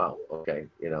that, they go, "Wow, okay,"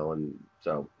 and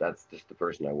so that's just the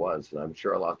person I was, and I'm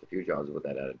sure I lost a few jobs with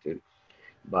that attitude.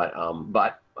 But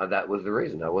that was the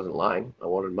reason. I wasn't lying. I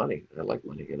wanted money. I like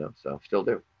money, so still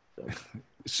do.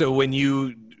 So when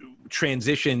you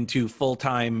transitioned to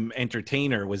full-time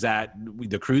entertainer, was that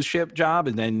the cruise ship job?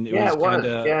 And then it was.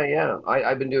 Yeah.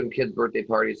 I've been doing kids' birthday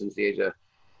parties since the age of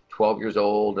 12 years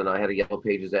old, and I had a Yellow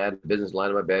Pages ad, business line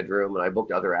in my bedroom, and I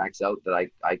booked other acts out that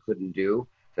I couldn't do.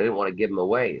 So I didn't want to give them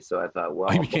away. So I thought,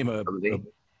 well, you became a manager.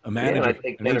 Yeah, and I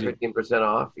take 10 or 15%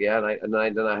 off. Yeah, and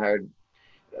then I hired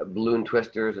balloon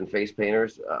twisters and face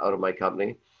painters out of my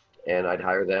company, and I'd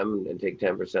hire them and take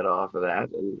 10% off of that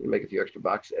and make a few extra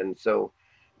bucks. And so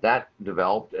that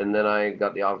developed, and then I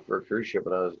got the offer for a cruise ship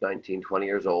when I was 19, 20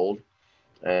 years old,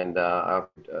 and I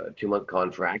offered a 2-month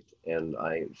contract, and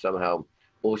I somehow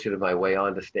bullshitted my way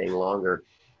on to staying longer,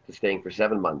 to staying for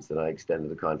 7 months, and I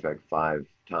extended the contract 5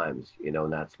 times,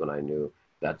 and that's when I knew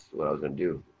that's what I was going to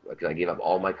do because I gave up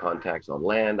all my contacts on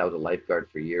land. I was a lifeguard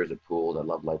for years at pools. I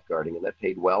loved lifeguarding, and that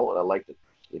paid well, and I liked it.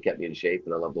 It kept me in shape,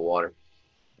 and I loved the water.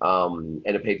 And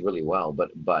it paid really well.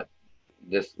 But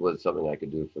this was something I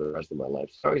could do for the rest of my life.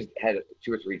 So I always had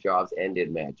 2 or 3 jobs and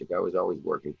did magic. I was always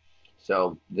working.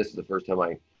 So this is the first time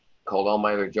I called all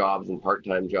my other jobs and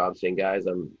part-time jobs, saying, "Guys,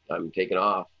 I'm taking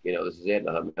off. This is it.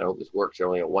 I hope this works." I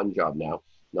only got one job now,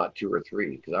 not 2 or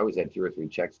 3, because I always had 2 or 3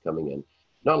 checks coming in.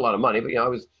 Not a lot of money, but I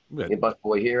was a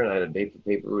busboy here, and I had a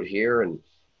paper route here, and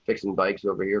fixing bikes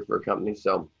over here for a company.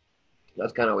 So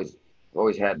that's kind of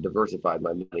always had diversified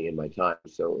my money and my time.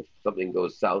 So if something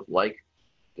goes south, like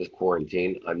this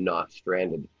quarantine, I'm not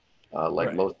stranded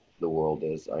like most of the world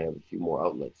is. I have a few more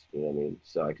outlets, you know what I mean?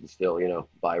 So I can still,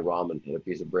 buy ramen and a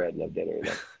piece of bread and have dinner.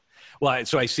 Well,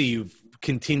 so I see you've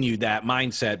continued that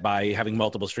mindset by having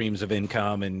multiple streams of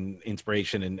income and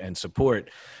inspiration and support.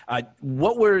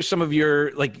 What were some of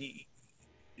your,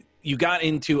 you got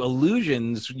into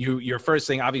illusions. Your first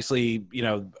thing, obviously,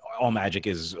 all magic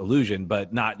is illusion,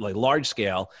 but not like large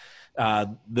scale.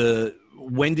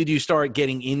 When did you start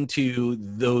getting into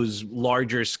those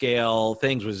larger scale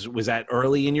things? Was that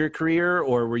early in your career,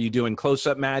 or were you doing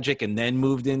close-up magic and then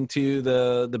moved into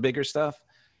the bigger stuff?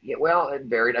 Yeah, well, it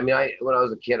varied. I mean, when I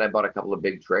was a kid, I bought a couple of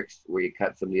big tricks where you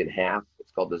cut somebody in half.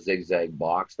 It's called the zigzag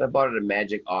box. I bought it at a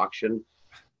magic auction.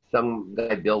 Some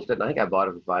guy built it, and I think I bought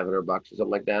it for $500 or something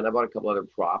like that. And I bought a couple other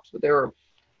props, but they were,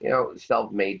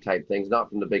 self-made type things, not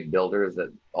from the big builders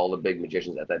that all the big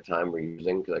magicians at that time were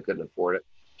using, because I couldn't afford it.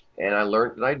 And I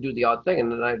learned that I'd do the odd thing,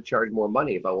 and then I'd charge more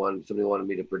money if somebody wanted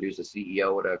me to produce a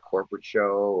CEO at a corporate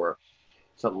show or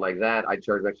something like that. I'd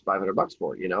charge extra $500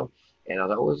 for it, And I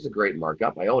thought, oh, this is a great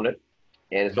markup. I own it,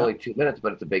 and it's only 2 minutes,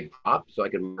 but it's a big prop, so I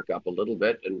can mark up a little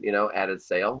bit and added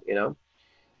sale, and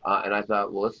I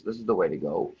thought, well, this is the way to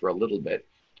go for a little bit.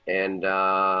 And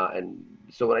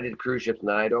so when I did cruise ships, and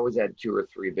I'd always had 2 or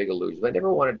 3 big illusions. I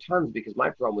never wanted tons because my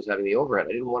problem was having the overhead.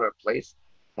 I didn't want a place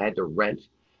I had to rent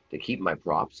to keep my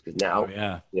props, because now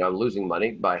I'm losing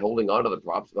money by holding on to the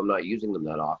props if I'm not using them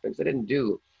that often, because I didn't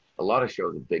do a lot of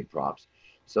shows with big props.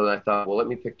 So I thought, well, let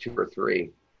me pick 2 or 3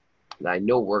 that I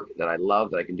know work, that I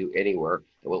love, that I can do anywhere,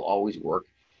 that will always work,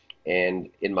 and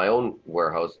in my own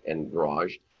warehouse and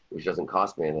garage, which doesn't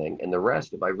cost me anything. And the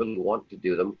rest, if I really want to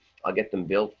do them, I'll get them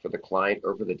built for the client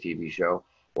or for the TV show,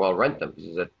 or I'll rent them, because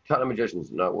there's a ton of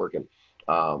magicians not working.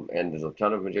 And there's a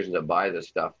ton of magicians that buy this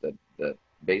stuff that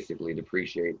basically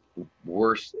depreciate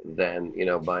worse than,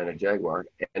 buying a Jaguar.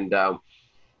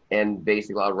 And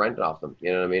basically I'll rent it off them,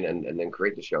 you know what I mean? And then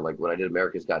create the show. Like when I did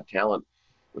America's Got Talent,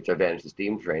 which I vanished the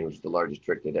steam train, which is the largest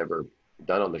trick they'd ever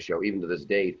done on the show, even to this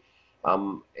date.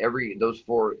 Those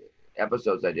 4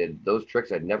 episodes I did, those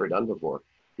tricks I'd never done before,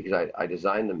 because I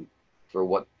designed them for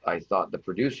what I thought the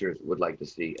producers would like to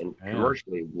see, and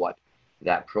commercially what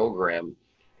that program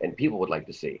and people would like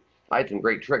to see. I had some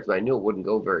great tricks, but I knew it wouldn't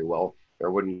go very well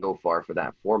or wouldn't go far for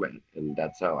that format. And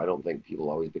that's how I don't think people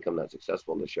always become that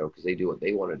successful in the show, because they do what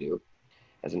they want to do.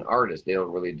 As an artist, they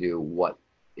don't really do what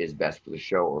is best for the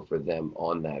show or for them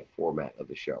on that format of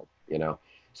the show, So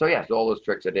so all those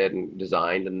tricks I did and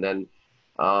designed, and then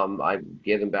I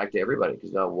gave them back to everybody,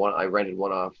 because now I rented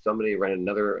one off somebody, rented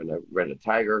another, and I rented a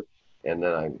tiger, and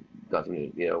then I got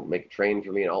them to make a train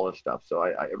for me and all this stuff. So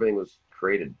everything was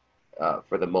created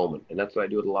for the moment, and that's what I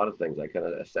do with a lot of things. I kind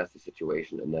of assess the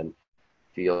situation and then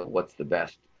feel what's the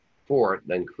best for it,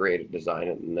 then create it, design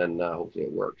it, and then hopefully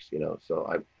it works. So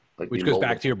I like, which goes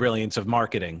back to your brilliance of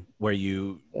marketing, where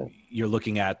you're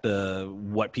looking at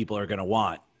what people are going to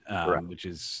want, which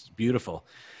is beautiful.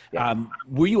 Yeah.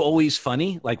 Were you always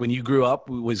funny? Like when you grew up,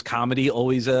 was comedy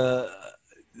always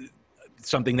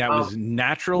something that was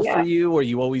natural for you, or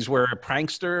you always were a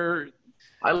prankster?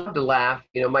 I love to laugh.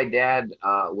 My dad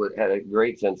had a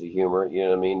great sense of humor. You know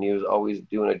what I mean? He was always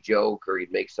doing a joke, or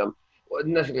he'd make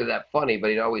wasn't necessarily that funny, but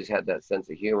he'd always had that sense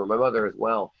of humor. My mother as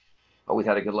well always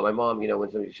had a good laugh. My mom,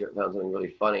 when somebody found something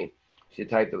really funny, she's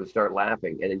the type that would start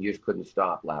laughing, and then you just couldn't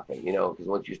stop laughing, because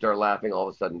once you start laughing, all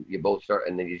of a sudden you both start,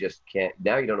 and then you just can't.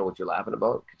 Now you don't know what you're laughing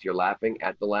about, because you're laughing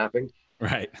at the laughing.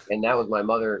 Right. And that was my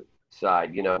mother's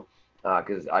side,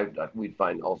 because we'd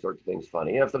find all sorts of things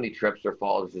funny. If somebody trips or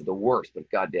falls, this is the worst,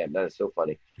 but goddamn, that is so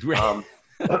funny. Right.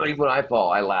 Even when I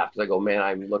fall, I laugh, because I go, man,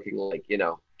 I'm looking like,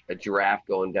 a giraffe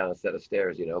going down a set of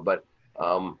stairs, But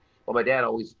my dad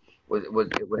always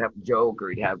would have a joke, or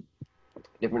he'd have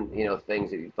different,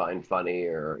 things that you find funny,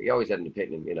 or he always had an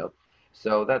opinion,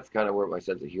 So that's kind of where my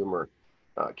sense of humor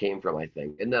came from, I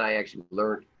think. And then I actually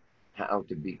learned how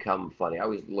to become funny. I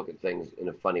always look at things in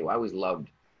a funny way. I always loved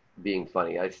being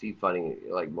funny. I see funny,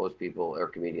 like most people or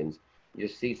comedians, You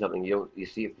just see something, you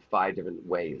see it 5 different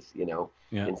ways, Yeah.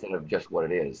 instead of just what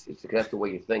it is. It's that's the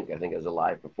way you think, I think, as a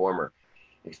live performer.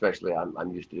 Especially,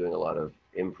 I'm used to doing a lot of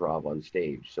improv on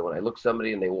stage. So when I look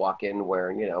somebody and they walk in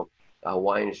wearing, a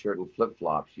Hawaiian shirt and flip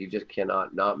flops, you just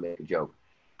cannot not make a joke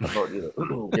about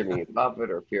Jimmy Buffett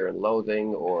or Fear and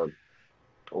Loathing or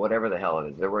whatever the hell it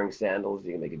is. They're wearing sandals.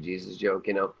 You can make a Jesus joke.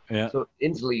 Yeah. So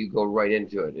instantly you go right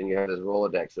into it, and you have this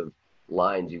Rolodex of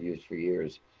lines you've used for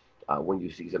years. When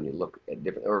you see somebody look at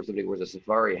different, or if somebody wears a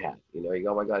safari hat, you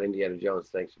go, oh my God, Indiana Jones,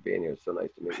 thanks for being here. It's so nice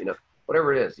to meet you.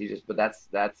 Whatever it is, but that's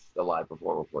a live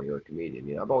performer for you, a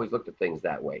comedian. I've always looked at things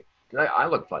that way. I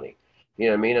look funny, you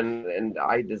know what I mean? And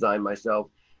I design myself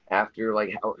after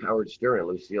like Howard Stern and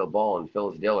Lucille Ball and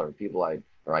Phyllis Diller, people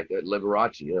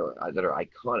Liberace, that are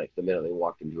iconic the minute they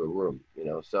walked into a room,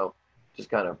 So just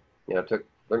kind of,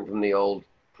 learned from the old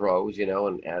pros,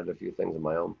 and added a few things of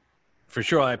my own. For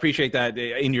sure. I appreciate that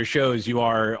in your shows, you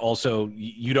are also,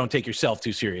 you don't take yourself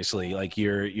too seriously. Like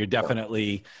you're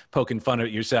definitely poking fun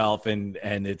at yourself and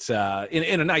it's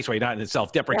in a nice way, not in a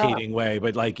self-deprecating way,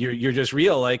 but like you're just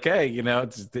real. Like, hey,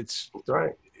 it's That's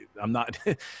right. I'm not,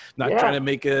 trying to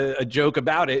make a joke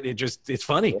about it. It's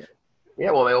funny.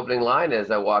 Yeah. Well, my opening line is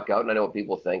I walk out and I know what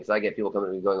people think. So I get people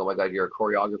coming to me going, oh my God, you're a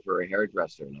choreographer or a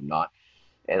hairdresser. And I'm not.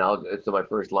 And so my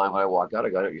first line when I walk out, I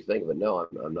go, I know what you think, but no,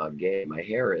 I'm not gay. My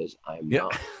hair is, I'm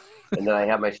not. And then I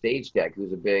have my stage tech,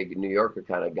 who's a big New Yorker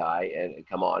kind of guy, and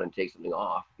come on and take something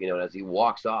off. And as he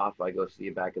walks off, I go, see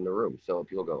you back in the room. So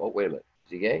people go, oh, wait a minute.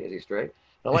 Is he gay? Is he straight?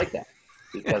 And I like that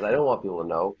because I don't want people to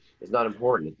know. It's not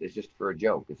important. It's just for a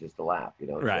joke. It's just a laugh,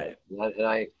 Right. And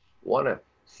I want to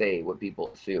say what people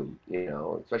assume,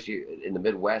 especially in the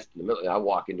Midwest. In the middle, I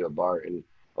walk into a bar in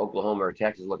Oklahoma or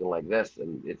Texas looking like this,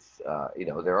 and it's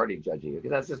they're already judging you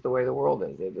because that's just the way the world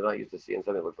is. They're not used to seeing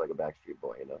something that looks like a Backstreet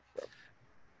Boy, So.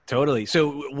 Totally.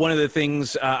 So one of the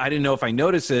things I didn't know if I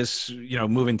noticed this,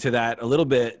 moving to that a little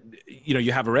bit,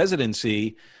 you have a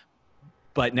residency,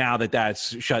 but now that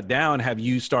that's shut down, have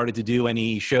you started to do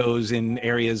any shows in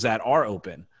areas that are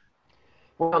open?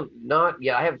 Well, not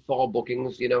yet. I have fall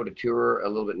bookings, to tour a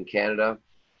little bit in Canada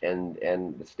and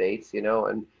the States,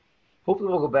 and hopefully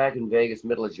we'll go back in Vegas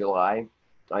middle of July.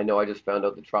 I know I just found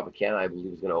out that Tropicana, I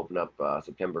believe, is going to open up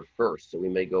September 1st. So we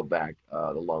may go back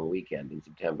the long weekend in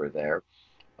September there.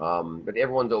 But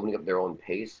everyone's opening up their own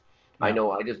pace. Yeah. I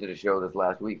know I just did a show this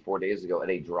last week, 4 days ago, at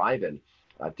a drive-in.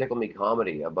 Tickle Me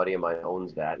Comedy, a buddy of mine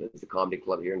owns that. It's a comedy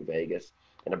club here in Vegas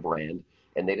and a brand.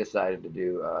 And they decided to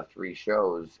do 3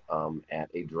 shows at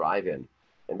a drive-in.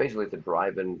 And basically, it's a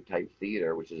drive-in type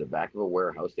theater, which is the back of a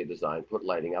warehouse they designed, put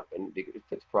lighting up, and it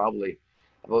fits probably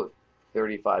about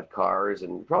 35 cars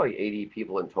and probably 80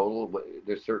 people in total.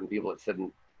 There's certain people that sit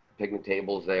in picnic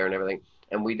tables there and everything.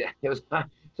 And it was like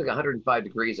 105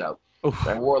 degrees out.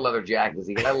 I wore leather jackets.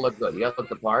 You gotta look good. You gotta look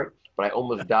the part. But I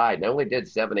almost died. And I only did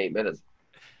 7-8 minutes.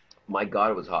 My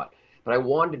God, it was hot. But I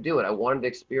wanted to do it. I wanted to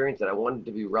experience it. I wanted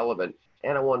to be relevant,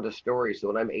 and I wanted a story. So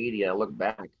when I'm 80 and I look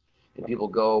back, and people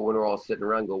go, when we're all sitting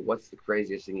around, go, what's the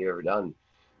craziest thing you've ever done,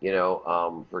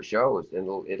 for shows? And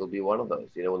it'll be one of those.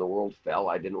 When the world fell,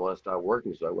 I didn't want to start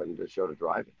working, so I went into a show to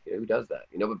drive-in. Who does that?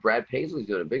 But Brad Paisley's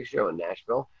doing a big show in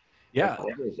Nashville. Yeah.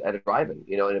 At a drive-in,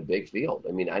 in a big field.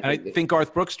 I mean, I think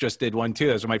Garth Brooks just did one too.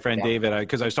 That was my friend David,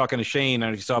 because I was talking to Shane,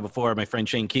 and you saw before, my friend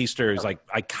Shane Keister is like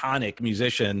iconic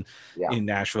musician in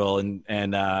Nashville, and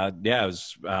it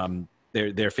was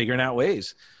they're figuring out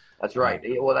ways. That's right.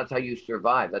 Well, that's how you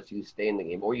survive. That's how you stay in the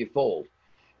game, or you fold,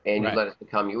 and you let it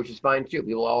become you, which is fine too.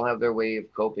 People all have their way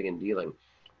of coping and dealing.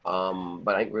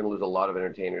 But I think we're going to lose a lot of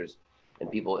entertainers and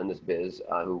people in this biz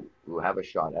who have a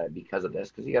shot at it because of this,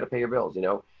 because you got to pay your bills,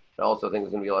 I also think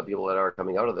there's going to be a lot of people that are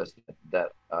coming out of this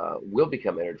that will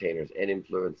become entertainers and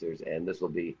influencers, and this will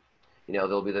be,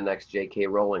 they'll be the next J.K.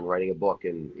 Rowling writing a book,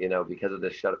 and because of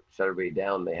this shut everybody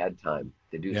down, they had time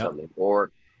to do something,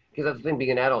 or because that's the thing,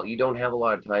 being an adult, you don't have a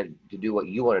lot of time to do what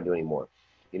you want to do anymore.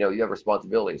 You have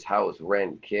responsibilities, house,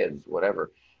 rent, kids,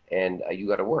 whatever, and you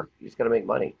got to work. You just got to make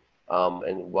money.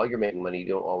 And while you're making money, you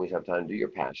don't always have time to do your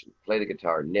passion. Play the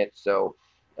guitar, knit, sew,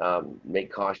 make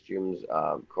costumes,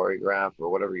 choreograph, or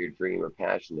whatever your dream or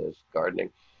passion is, gardening.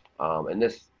 And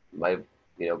this might,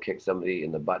 kick somebody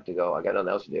in the butt to go, I got nothing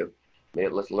else to do.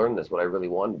 Let's learn this, what I really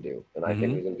want to do. And I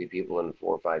think there's going to be people in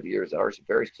 4 or 5 years that are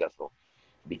very successful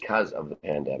because of the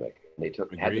pandemic. They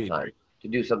had the time to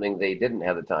do something they didn't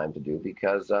have the time to do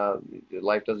because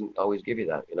life doesn't always give you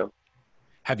that,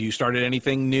 Have you started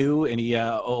anything new? Any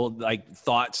old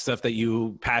thoughts, stuff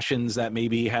passions that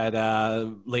maybe had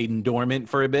laid dormant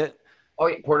for a bit? Oh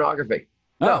yeah, pornography.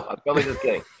 No, Oh, I'm totally just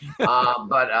kidding.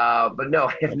 But no,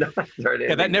 I have not started yeah,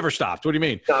 that anything. never stopped. What do you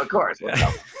mean? No, of course. What's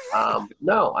up?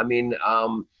 No, I mean,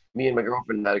 me and my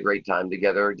girlfriend had a great time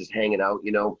together, just hanging out.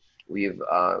 We've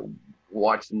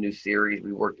watched some new series.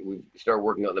 We started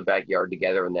working out in the backyard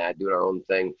together and that, doing our own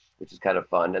thing, which is kind of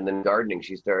fun. And then gardening,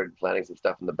 she started planting some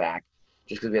stuff in the back,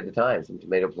 just because we had the time, some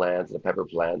tomato plants, and a pepper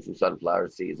plants, and sunflower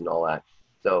seeds, and all that.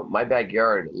 So my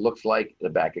backyard looks like the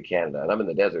back of Canada, and I'm in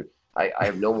the desert. I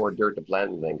have no more dirt to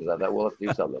plant anything because I thought, well, let's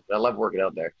do something. I love working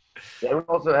out there. And we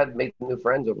also had made some new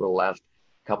friends over the last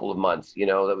couple of months,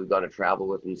 that we've gone to travel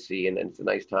with and see, and it's a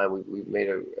nice time. We've made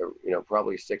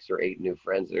probably 6 or 8 new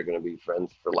friends that are going to be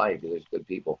friends for life. There's good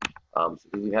people. So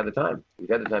we've had the time. We've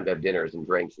had the time to have dinners and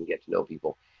drinks and get to know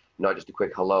people, not just a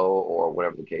quick hello or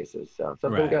whatever the case is. So it's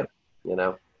been good.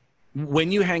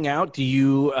 When you hang out, do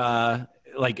you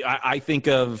I think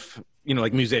of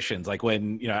like musicians, like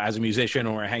when as a musician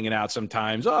or we're hanging out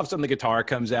sometimes, if some of the guitar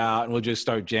comes out and we'll just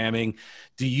start jamming.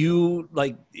 Do you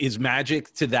is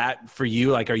magic to that for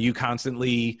you? Like, are you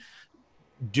constantly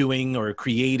doing or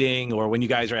creating, or when you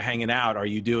guys are hanging out,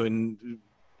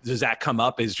 does that come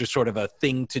up as just sort of a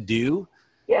thing to do?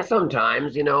 Yeah,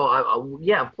 sometimes,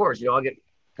 yeah, of course, I'll get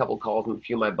a couple calls from a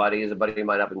few of my buddies. A buddy of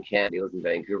mine up in Canada, he lives in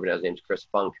Vancouver now. His name's Chris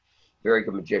Funk. Very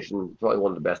good magician, probably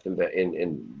one of the best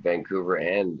in Vancouver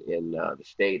and in the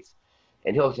States.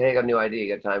 And he'll say, hey, I got a new idea.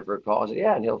 You got time for a call? I said,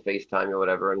 yeah. And he'll FaceTime me or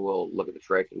whatever, and we'll look at the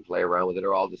trick and play around with it.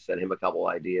 Or I'll just send him a couple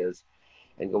ideas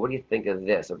and go, what do you think of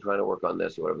this? I'm trying to work on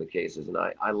this, or whatever the case is. And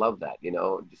I love that,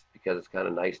 just because it's kind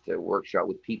of nice to workshop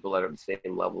with people that are at the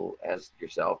same level as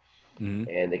yourself. Mm-hmm.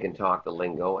 And they can talk the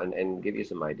lingo and give you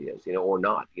some ideas, or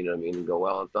not, what I mean? And go,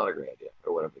 well, it's not a great idea,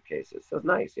 or whatever the case is. So it's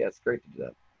nice. Yeah, it's great to do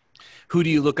that. Who do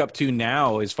you look up to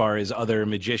now as far as other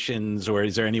magicians, or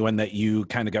is there anyone that you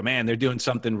kind of go, man, they're doing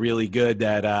something really good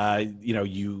that,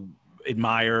 you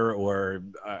admire or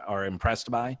are impressed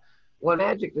by? Well,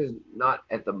 magic is not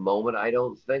at the moment, I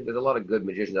don't think. There's a lot of good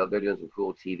magicians out there doing some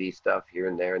cool TV stuff here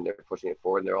and there, and they're pushing it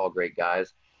forward, and they're all great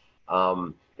guys.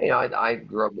 I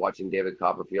grew up watching David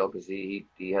Copperfield because he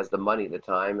has the money, the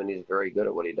time, and he's very good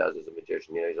at what he does as a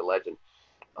magician. He's a legend.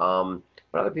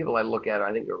 But other people I look at,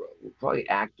 I think, are probably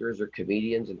actors or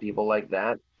comedians and people like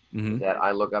that that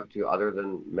I look up to other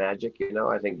than magic.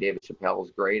 I think David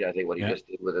Chappelle's great. I think what he just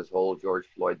did with his whole George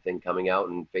Floyd thing coming out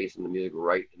and facing the music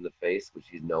right in the face, which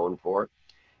he's known for,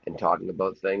 and talking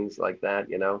about things like that,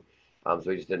 So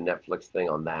he just did a Netflix thing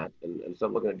on that. And so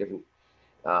I'm looking at different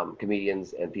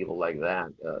comedians and people like that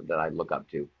that I look up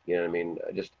to,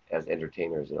 just as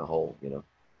entertainers in a whole,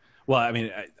 Well, I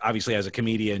mean, obviously as a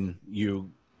comedian, you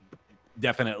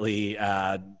definitely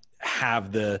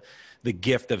have the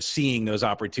gift of seeing those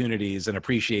opportunities and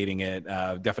appreciating it.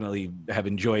 Definitely have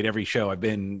enjoyed every show I've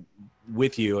been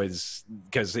with you,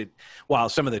 because while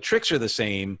some of the tricks are the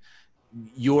same,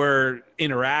 your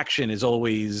interaction is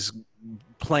always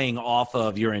playing off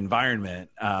of your environment.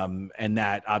 And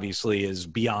that obviously is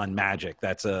beyond magic.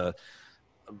 That's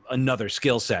another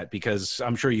skill set, because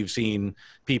I'm sure you've seen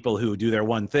people who do their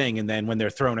one thing, and then when they're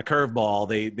thrown a curveball,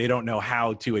 they don't know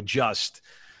how to adjust.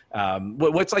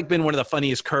 What's been one of the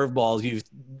funniest curveballs you've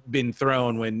been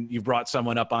thrown when you've brought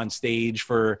someone up on stage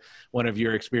for one of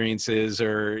your experiences,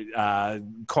 or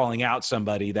calling out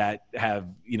somebody that have,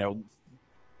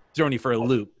 thrown you for a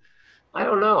loop? I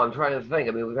don't know. I'm trying to think.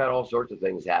 I mean, we've had all sorts of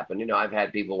things happen. I've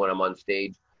had people when I'm on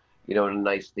stage, in a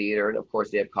nice theater, and of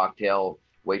course they have cocktail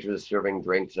waitresses serving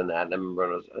drinks and that. And I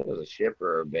remember I think it was a ship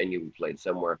or a venue we played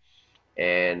somewhere,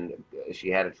 and she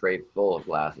had a tray full of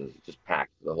glasses, just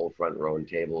packed the whole front row and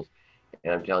tables.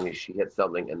 And I'm telling you, she hit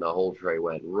something, and the whole tray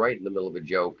went right in the middle of a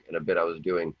joke and a bit I was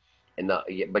doing.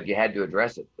 But you had to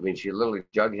address it. I mean, she literally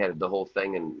jugheaded the whole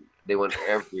thing, and they went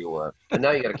everywhere. And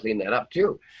now you got to clean that up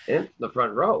too. And it's in the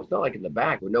front row. It's not like in the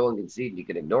back where no one can see it and you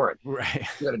can ignore it. Right.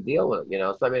 You got to deal with it,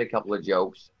 So I made a couple of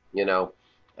jokes, and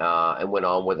went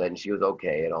on with it, and she was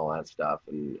okay and all that stuff.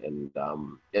 And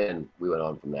we went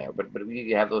on from there. But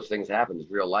you have those things happen.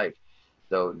 It's real life.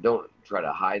 So don't try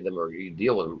to hide them, or you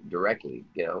deal with them directly,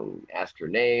 ask her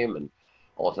name and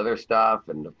all this other stuff.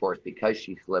 And of course, because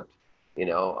she slipped,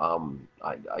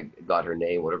 I got her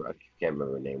name, whatever, I can't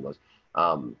remember her name was,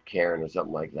 Karen or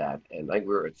something like that. And I think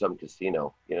we were at some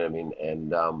casino, you know what I mean?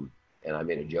 And I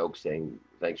made a joke saying,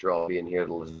 thanks for all being here.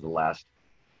 This is the last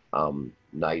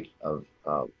night of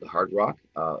the Hard Rock.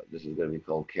 This is going to be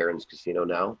called Karen's Casino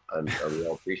now. And we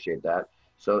all appreciate that.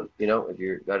 So, if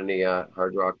you've got any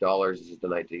Hard Rock dollars, this is the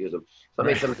night to use them. So I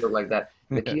made something like that.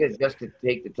 The key is just to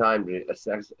take the time to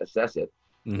assess it,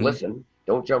 listen,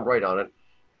 don't jump right on it,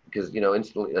 because,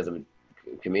 instantly as a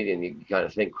comedian, you kind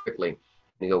of think quickly.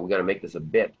 And you go, we got to make this a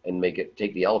bit and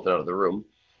take the elephant out of the room.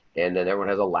 and then everyone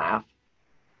has a laugh,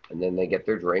 and then they get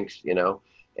their drinks, you know,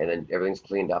 and then everything's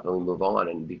cleaned up and we move on.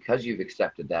 And because you've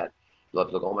accepted that, you'll have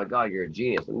to look, oh my God, you're a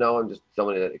genius. No, I'm just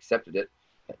somebody that accepted it,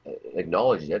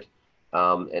 acknowledged it,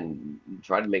 and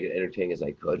tried to make it entertaining as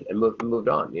I could, and moved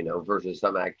on, you know, versus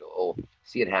some act, oh,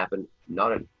 see it happen,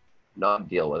 not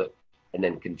deal with it, and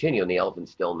then continue. And the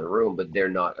elephant's still in the room, but they're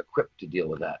not equipped to deal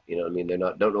with that. You know what I mean?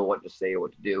 Don't know what to say or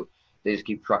what to do. They just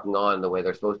keep trucking on the way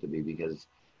they're supposed to be because,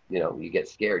 you know, you get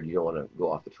scared. You don't want to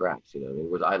go off the tracks. You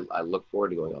know, I look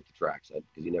forward to going off the tracks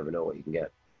because you never know what you can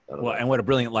get. Well, and what a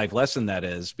brilliant life lesson that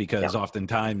is, because Yeah.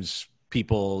 oftentimes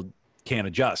people can't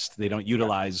adjust. They don't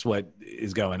utilize what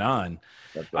is going on.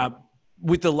 That's right.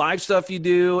 With the live stuff you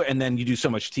do, and then you do so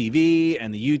much TV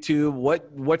and the YouTube,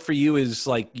 what for you is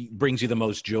like brings you the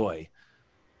most joy?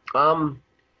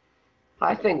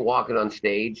 I think walking on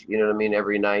stage, you know what I mean,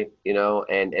 every night, you know,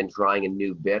 and trying a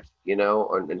new bit, you know,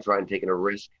 and trying taking a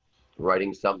risk,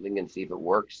 writing something and see if it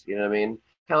works, you know what I mean?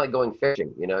 Kind of like going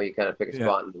fishing, you know, you kind of pick a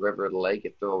spot in the river or the lake,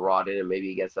 you throw a rod in, and maybe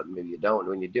you get something, maybe you don't. And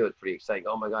when you do, it's pretty exciting.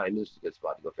 Oh my God, I knew this was a good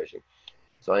spot to go fishing.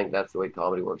 So I think that's the way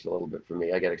comedy works a little bit for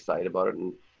me. I get excited about it,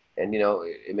 and you know,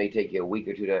 it may take you a week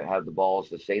or two to have the balls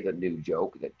to say the new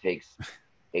joke that takes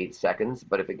 8 seconds,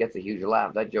 but if it gets a huge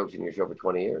laugh, that joke's in your show for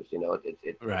 20 years. You know,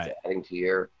 it's adding to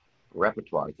your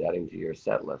repertoire, it's adding to your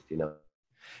set list. You know,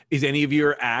 is any of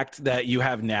your act that you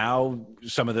have now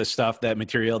some of the stuff, that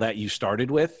material that you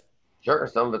started with? Sure,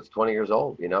 some of it's 20 years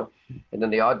old. You know, and then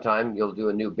the odd time you'll do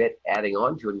a new bit adding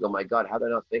on to it and go, my God, how did I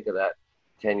not think of that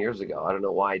 10 years ago? I don't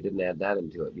know why I didn't add that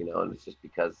into it. You know, and it's just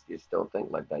because you just don't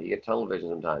think like that. You get tunnel vision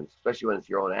sometimes, especially when it's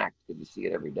your own act, because you see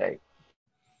it every day.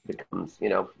 Becomes, you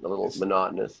know, a little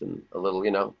monotonous and a little,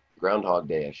 you know, Groundhog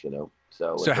Day-ish, you know.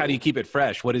 So how do you keep it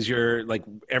fresh? What is your, like,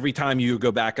 every time you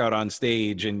go back out on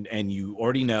stage and you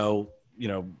already know, you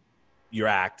know, your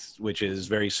act, which is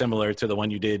very similar to the one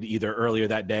you did either earlier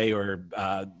that day or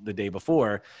the day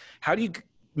before, how do you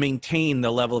maintain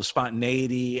the level of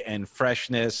spontaneity and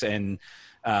freshness and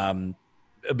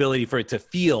ability for it to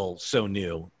feel so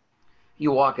new?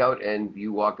 You walk out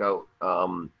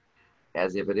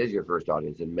as if it is your first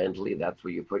audience, and mentally that's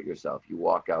where you put yourself. You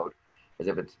walk out as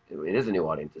if it is a new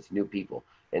audience, it's new people,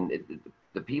 and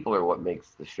the people are what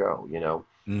makes the show, you know.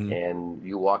 And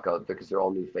you walk out there because they're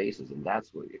all new faces, and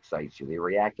that's what excites you. They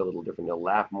react a little different, they'll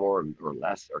laugh more or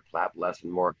less, or clap less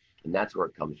and more, and that's where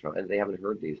it comes from. And they haven't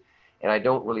heard these, and I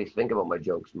don't really think about my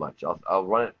jokes much. I'll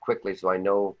run it quickly so I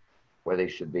know where they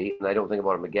should be, and I don't think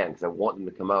about them again because I want them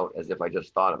to come out as if I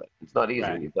just thought of it. It's not easy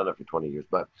when you've done it for 20 years,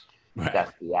 but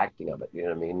that's the acting of it, you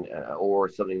know what I mean? Or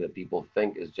something that people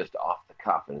think is just off the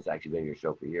cuff and it's actually been your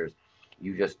show for years.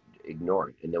 You just ignore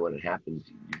it. And then when it happens,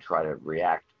 you try to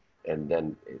react, and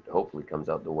then it hopefully comes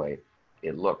out the way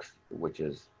it looks, which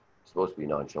is supposed to be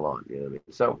nonchalant, you know what I mean?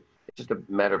 So it's just a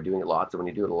matter of doing it lots. And when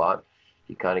you do it a lot,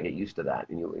 you kind of get used to that.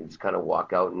 And you just kind of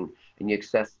walk out and you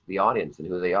access the audience and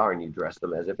who they are, and you dress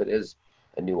them as if it is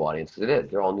a new audience, because it is.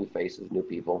 They're all new faces, new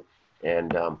people.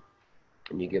 And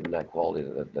you give them that quality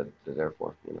that they're there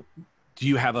for, you know. Do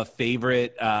you have a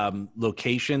favorite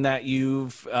location that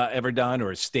you've ever done,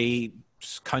 or a state,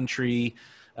 country?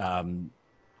 I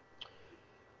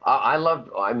loved,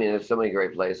 I mean, there's so many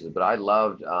great places, but I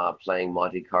loved playing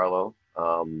Monte Carlo,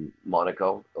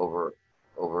 Monaco,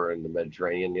 over in the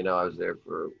Mediterranean. You know, I was there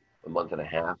for a month and a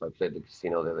half. I played the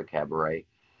casino there, the Cabaret,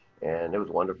 and it was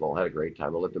wonderful. I had a great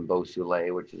time. I lived in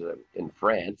Beausoleil, which is in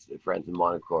France. France and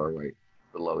Monaco are right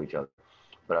below each other.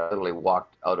 But I literally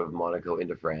walked out of Monaco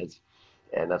into France,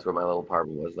 and that's where my little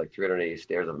apartment was, like 380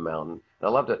 stairs of a mountain. And I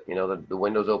loved it. You know, the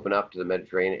windows open up to the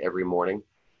Mediterranean every morning.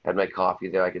 Had my coffee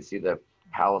there. I could see the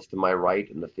palace to my right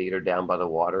and the theater down by the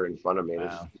water in front of me. Wow. It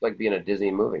was like being in a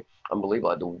Disney movie.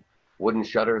 Unbelievable. I had the wooden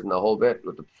shutters and the whole bit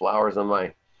with the flowers on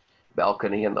my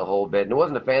balcony and the whole bit. And it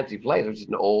wasn't a fancy place. It was just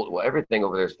an old, well, everything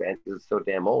over there is fancy. It's so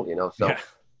damn old, you know. So. Yeah.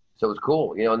 So it was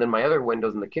cool, you know, and then my other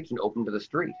windows in the kitchen opened to the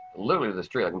street, literally to the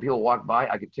street. Like when people walk by,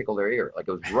 I could tickle their ear. Like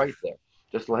it was right there.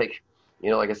 Just like,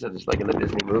 you know, like I said, just like in the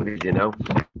Disney movies, you know,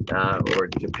 or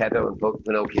Geppetto and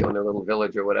Pinocchio in their little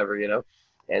village or whatever, you know.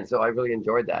 And so I really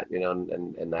enjoyed that, you know,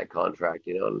 and that contract,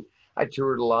 you know. And I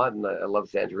toured a lot, and I love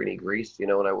Santorini, Greece, you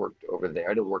know, and I worked over there.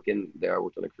 I didn't work in there. I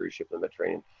worked on a cruise ship in the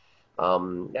Mediterranean.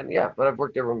 And yeah, but I've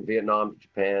worked everywhere from Vietnam to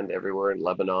Japan, everywhere in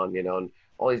Lebanon, you know, and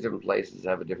all these different places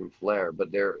have a different flair,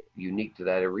 but they're unique to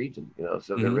that region, you know.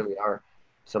 So there really are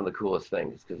some of the coolest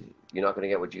things, because you're not going to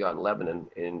get what you got in Lebanon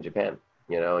in Japan,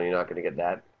 you know, and you're not going to get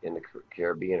that in the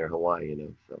Caribbean or Hawaii, you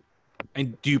know. So.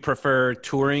 And do you prefer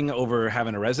touring over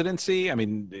having a residency? I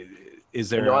mean, is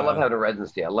there? No, I love having a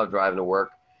residency. I love driving to work,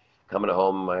 coming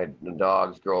home, my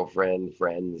dogs, girlfriend,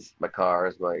 friends, my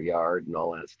cars, my yard, and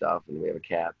all that stuff. And we have a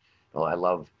cat. Well, I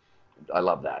love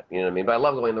that. You know what I mean? But I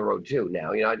love going on the road too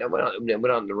now. You know, I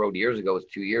went on the road years ago. It was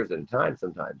 2 years at a time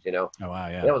sometimes, you know. Oh, wow.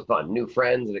 Yeah. That was fun. New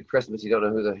friends. And at Christmas, you don't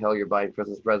know who the hell you're buying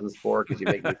Christmas presents for because you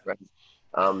make new friends.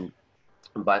 Um,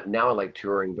 but now I like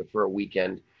touring, but for a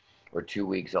weekend or 2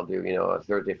 weeks, I'll do, you know, a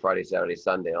Thursday, Friday, Saturday,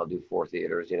 Sunday. I'll do 4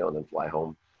 theaters, you know, and then fly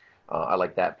home. I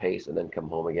like that pace and then come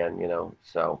home again, you know.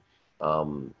 So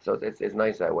it's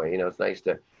nice that way. You know, it's nice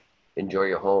to enjoy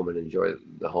your home and enjoy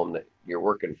the home that you're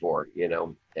working for, you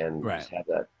know, and Right. just have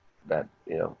that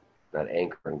you know, that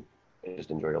anchor and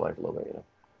just enjoy your life a little bit, you know.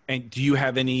 And do you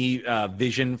have any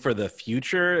vision for the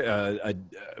future?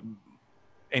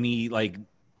 Any like,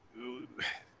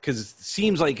 because it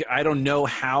seems like I don't know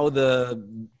how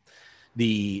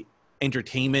the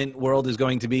entertainment world is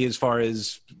going to be as far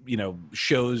as, you know,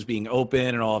 shows being open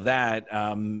and all of that.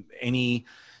 Any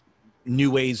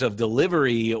new ways of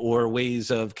delivery or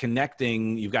ways of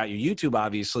connecting? You've got your YouTube,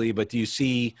 obviously, but do you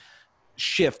see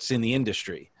shifts in the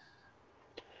industry?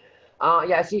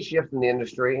 Yeah, I see shifts in the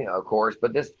industry, of course,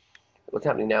 but what's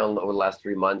happening now over the last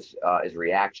 3 months is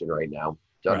reaction right now.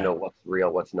 Don't Right. know what's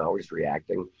real, what's not. We're just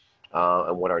reacting,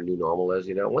 and what our new normal is.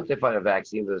 You know, once they find a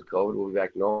vaccine for this COVID, we'll be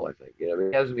back to normal. I think. You know, I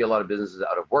mean, there's gonna be a lot of businesses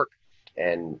out of work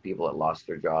and people that lost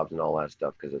their jobs and all that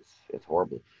stuff because it's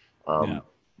horrible. Yeah.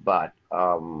 But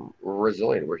we're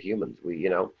resilient. We're humans.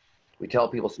 We tell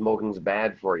people smoking's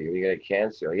bad for you. You're gonna get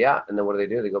cancer. Yeah, and then what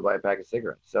do? They go buy a pack of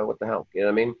cigarettes. So what the hell? You know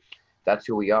what I mean? That's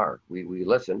who we are. We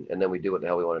listen and then we do what the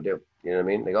hell we want to do. You know what I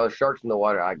mean? They go, sharks in the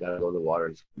water. I gotta go in the water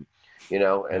and swim. You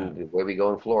know, and the way we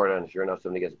go in Florida, and sure enough,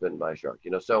 somebody gets bitten by a shark.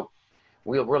 You know, so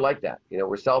we're like that. You know,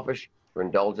 we're selfish. We're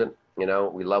indulgent. You know,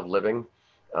 we love living.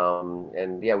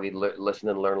 And yeah, we listen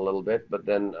and learn a little bit, but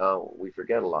then we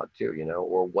forget a lot too. You know,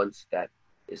 or once that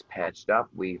is patched up,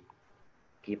 we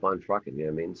keep on trucking. You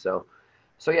know what I mean? So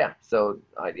yeah. So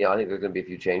I think there's going to be a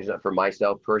few changes for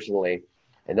myself personally.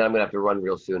 And then I'm gonna have to run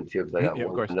real soon too because I got Yeah,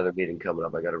 of course. another meeting coming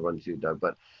up. I got to run too, Doug.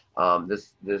 But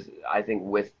this I think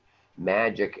with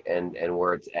magic and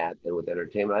where it's at and with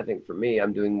entertainment, I think for me,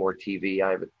 I'm doing more TV. I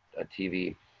have a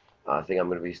TV thing I'm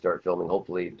going to start filming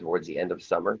hopefully towards the end of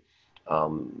summer.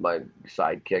 My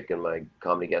sidekick and my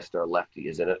comedy guest star Lefty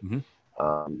is in it Mhm.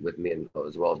 with me, and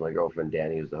as well as my girlfriend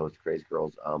Danny, who's the host of Crazy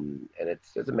Girls. And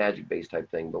it's a magic based type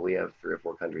thing, but we have 3 or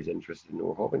 4 countries interested, and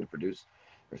we're hoping to produce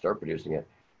or start producing it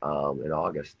in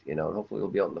August, you know, and hopefully it'll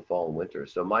be out in the fall and winter.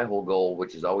 So my whole goal,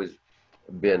 which has always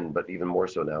been, but even more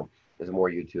so now, is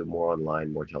more YouTube, more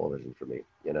online, more television for me,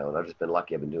 you know, and I've just been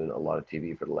lucky. I've been doing a lot of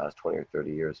TV for the last 20 or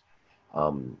 30 years.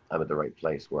 I'm at the right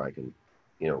place where I can,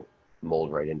 you know,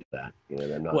 mold right into that, you know,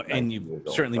 and I'm not. Well, and 19 you've years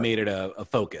old, certainly but made it a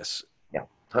focus, yeah,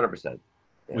 100%.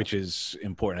 Yeah. which is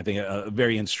important. I think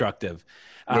very instructive.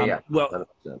 Yeah. Well,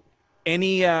 100%.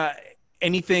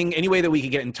 Any way that we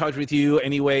could get in touch with you,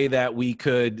 any way that we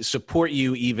could support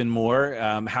you even more?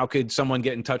 How could someone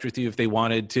get in touch with you if they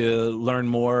wanted to learn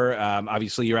more?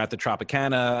 Obviously, you're at the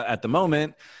Tropicana at the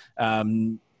moment,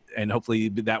 and hopefully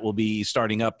that will be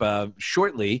starting up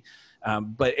shortly.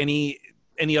 But any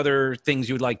other things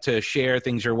you would like to share,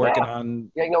 things you're working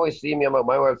on? Yeah, you can always see me on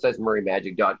my website's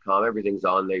murraymagic.com. Everything's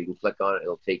on there. You can click on it.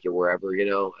 It'll take you wherever, you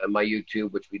know. And my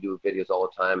YouTube, which we do videos all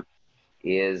the time,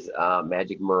 is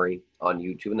Magic Murray on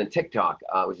YouTube. And then TikTok,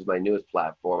 which is my newest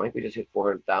platform. I think we just hit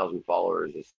 400,000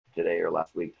 followers today or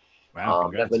last week.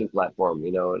 Wow, that's my new platform,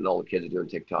 you know, and all the kids are doing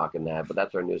TikTok and that. But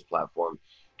that's our newest platform.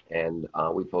 And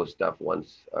we post stuff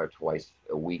once or twice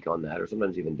a week on that, or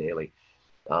sometimes even daily.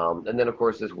 And then, of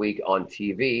course, this week on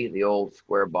TV, the old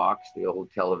square box, the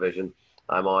old television,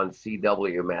 I'm on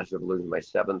CW, Master of Illusion, my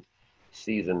 7th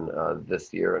season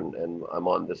this year, and I'm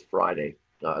on this Friday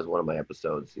as one of my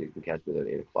episodes. You can catch me at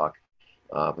 8 o'clock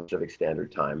Pacific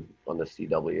Standard Time on the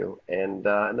CW. And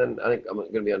then I think I'm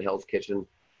going to be on Hell's Kitchen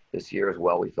this year as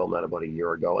well. We filmed that about a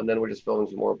year ago. And then we're just filming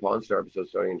some more Pawn Star episodes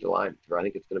starting in July. I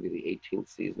think it's going to be the 18th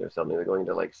season or something. We're going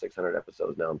to like 600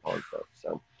 episodes now in Pawn Star.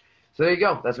 So there you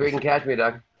go. That's where you can catch me,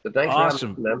 Doug. So thanks for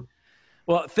having me, man.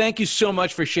 Well, thank you so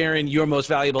much for sharing your most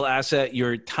valuable asset,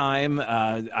 your time.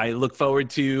 I look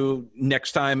forward to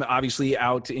next time, obviously,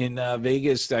 out in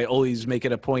Vegas. I always make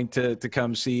it a point to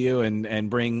come see you and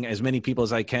bring as many people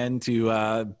as I can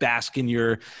to bask in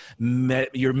your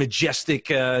majestic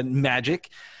magic.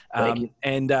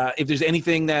 And if there's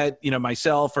anything that, you know,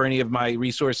 myself or any of my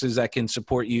resources that can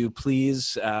support you,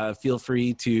 please feel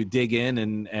free to dig in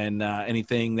and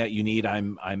anything that you need,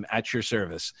 I'm at your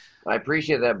service. I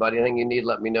appreciate that, buddy. Anything you need,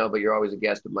 let me know, but you're always a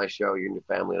guest of my show. You and your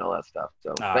family and all that stuff.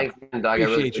 So thanks, Doug. I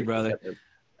really appreciate you, brother.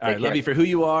 All right. Love you for who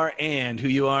you are and who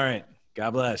you aren't.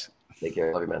 God bless. Take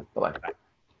care. Love you, man. Bye-bye. Bye.